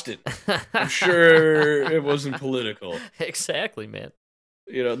imagine. In Austin. I'm sure it wasn't political. Exactly, man.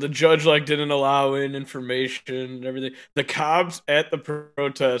 You know, the judge didn't allow in information and everything. The cops at the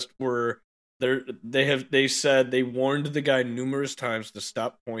protest were there. They said they warned the guy numerous times to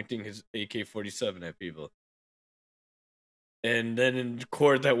stop pointing his AK-47 at people. And then in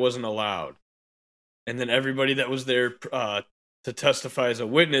court, that wasn't allowed. And then everybody that was there to testify as a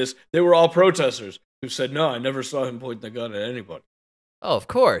witness, they were all protesters who said, no, I never saw him point the gun at anybody. Oh, of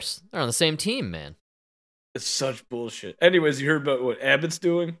course. They're on the same team, man. It's such bullshit. Anyways, you heard about what Abbott's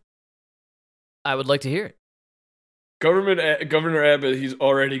doing? I would like to hear it. Governor Abbott, he's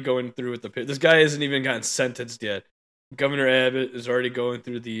already going through with the pit. This guy hasn't even gotten sentenced yet. Governor Abbott is already going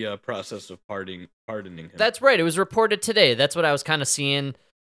through the process of pardoning him. That's right. It was reported today. That's what I was kind of seeing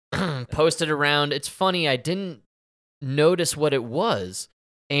posted around. It's funny. I didn't notice what it was.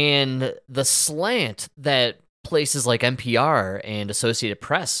 And the slant that places like NPR and Associated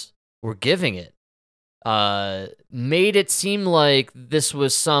Press were giving it made it seem like this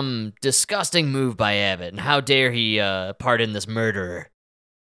was some disgusting move by Abbott. And how dare he pardon this murderer?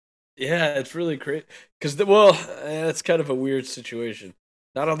 Yeah, it's really crazy. Because, it's kind of a weird situation.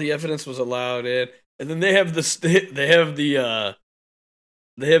 Not all the evidence was allowed in, and then they have the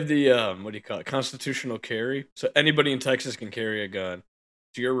what do you call it? Constitutional carry. So anybody in Texas can carry a gun.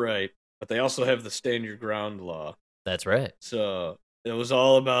 So you're right, but they also have the stand your ground law. That's right. So it was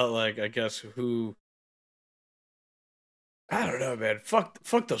all about I guess who. I don't know, man.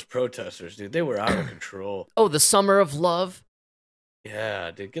 Fuck those protesters, dude. They were out of control. Oh, the summer of love. Yeah,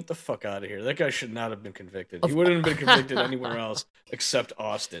 dude, get the fuck out of here. That guy should not have been convicted. He wouldn't have been convicted anywhere else except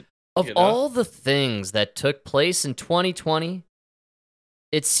Austin. Of all the things that took place in 2020,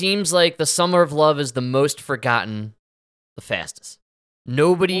 it seems like the summer of love is the most forgotten the fastest.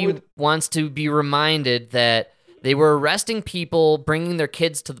 Nobody wants to be reminded that they were arresting people, bringing their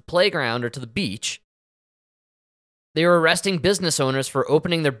kids to the playground or to the beach. They were arresting business owners for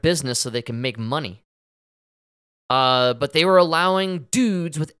opening their business so they can make money. But they were allowing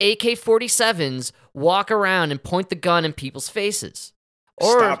dudes with AK-47s walk around and point the gun in people's faces.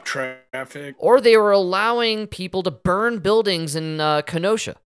 Stop traffic. Or they were allowing people to burn buildings in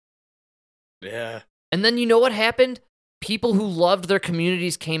Kenosha. Yeah. And then you know what happened? People who loved their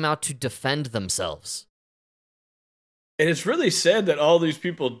communities came out to defend themselves. And it's really sad that all these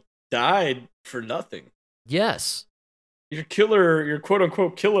people died for nothing. Yes. Your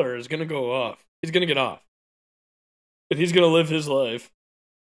quote-unquote killer is going to go off. He's going to get off. and he's gonna live his life.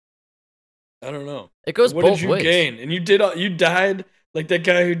 I don't know. It goes what both did you ways. gain? And you died like that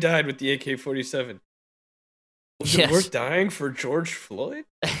guy who died with the AK-47. Was it worth dying for George Floyd?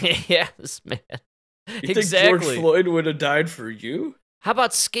 Yes, man. You think George Floyd would have died for you? How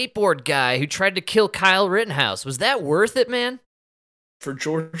about skateboard guy who tried to kill Kyle Rittenhouse? Was that worth it, man? For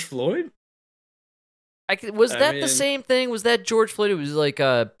George Floyd? Was that the same thing? Was that George Floyd? It was like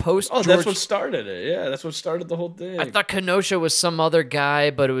a post. Oh, that's what started it. Yeah, that's what started the whole thing. I thought Kenosha was some other guy,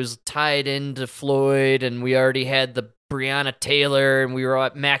 but it was tied into Floyd, and we already had the Breonna Taylor, and we were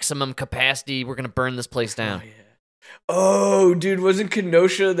at maximum capacity. We're gonna burn this place down. Oh, yeah. Oh, dude, wasn't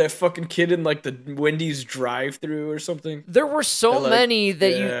Kenosha that fucking kid in like the Wendy's drive-thru or something? There were so many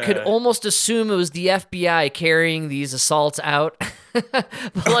that you could almost assume it was the FBI carrying these assaults out.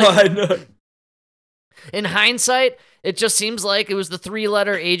 I know. In hindsight, it just seems like it was the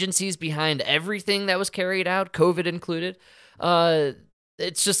three-letter agencies behind everything that was carried out, COVID included.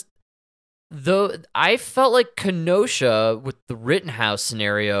 It's just, though, I felt like Kenosha with the Rittenhouse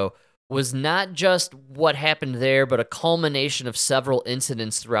scenario was not just what happened there, but a culmination of several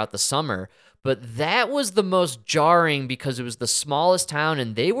incidents throughout the summer. But that was the most jarring because it was the smallest town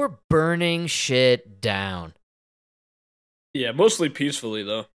and they were burning shit down. Yeah, mostly peacefully,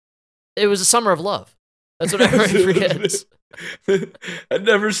 though. It was a summer of love. That's what everybody forgets. I've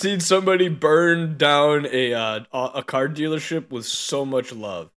never seen somebody burn down a car dealership with so much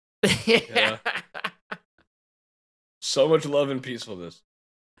love. Yeah. So much love and peacefulness.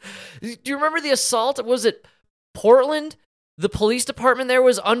 Do you remember the assault? Was it Portland? The police department there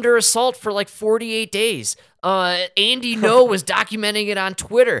was under assault for like 48 days. Andy Ngo was documenting it on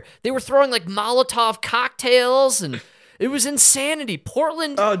Twitter. They were throwing like Molotov cocktails and it was insanity.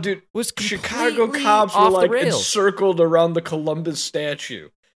 Portland was Chicago cops were like encircled around the Columbus statue.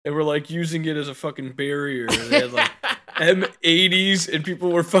 They were like using it as a fucking barrier. They had like M80s and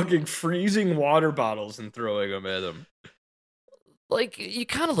people were fucking freezing water bottles and throwing them at them. Like, you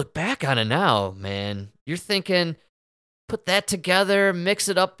kind of look back on it now, man. You're thinking, put that together, mix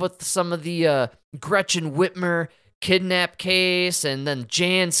it up with some of the Gretchen Whitmer kidnap case, and then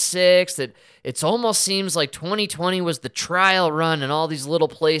Jan 6th. It almost seems like 2020 was the trial run in all these little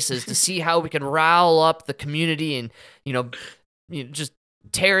places to see how we can rile up the community and, just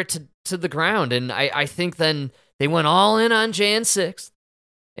tear it to the ground. And I think then they went all in on Jan 6th,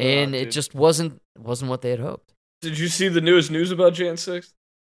 and it just wasn't what they had hoped. Did you see the newest news about Jan 6th?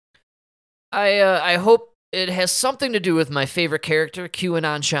 I hope it has something to do with my favorite character,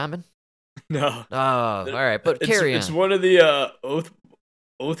 QAnon Shaman. No. Oh, all right, but carry on. It's one of the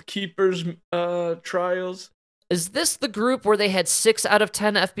Oath Keepers trials. Is this the group where they had 6 out of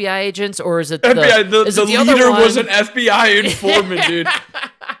 10 FBI agents, or is it FBI? The leader other was an FBI informant, dude.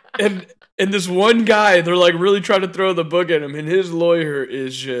 And this one guy, they're like really trying to throw the book at him, and his lawyer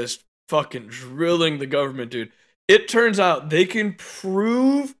is just fucking drilling the government, dude. It turns out they can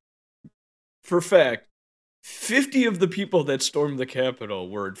prove for fact 50 of the people that stormed the Capitol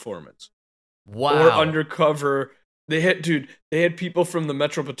were informants. Wow. Or undercover. They had people from the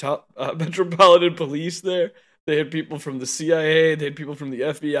Metropolitan Police there. They had people from the CIA. They had people from the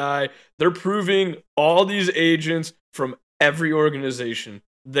FBI. They're proving all these agents from every organization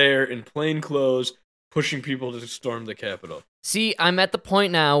there in plain clothes, pushing people to storm the Capitol. See, I'm at the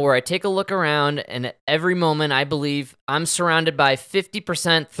point now where I take a look around, and at every moment I believe I'm surrounded by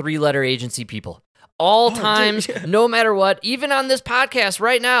 50% three-letter agency people. All times, no matter what, even on this podcast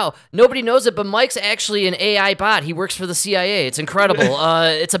right now, nobody knows it, but Mike's actually an AI bot. He works for the CIA. It's incredible.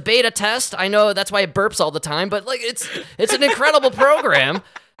 It's a beta test. I know that's why it burps all the time, but like it's an incredible program.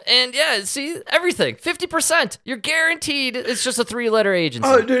 And yeah, see, everything. 50%. You're guaranteed it's just a three-letter agency.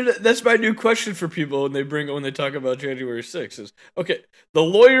 Oh, dude, that's my new question for people when they talk about January 6th is, okay, the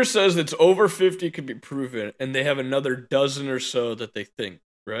lawyer says it's over 50 can be proven, and they have another dozen or so that they think,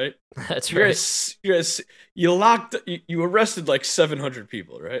 right? That's right. You arrested like 700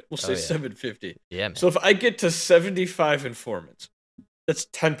 people, right? We'll say 750. Yeah, man. So if I get to 75 informants, that's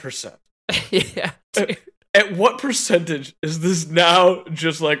 10%. Yeah, dude. At what percentage is this now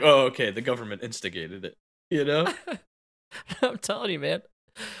just like, oh, okay, the government instigated it, you know? I'm telling you, man.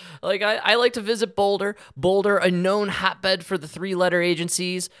 Like, I like to visit Boulder. Boulder, a known hotbed for the three-letter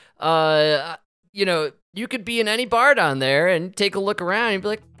agencies. You could be in any bar down there and take a look around and be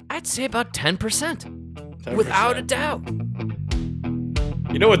like, I'd say about 10%. Without a doubt.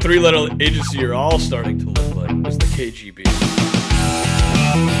 You know what three-letter agency you're all starting to look like? It's the KGB.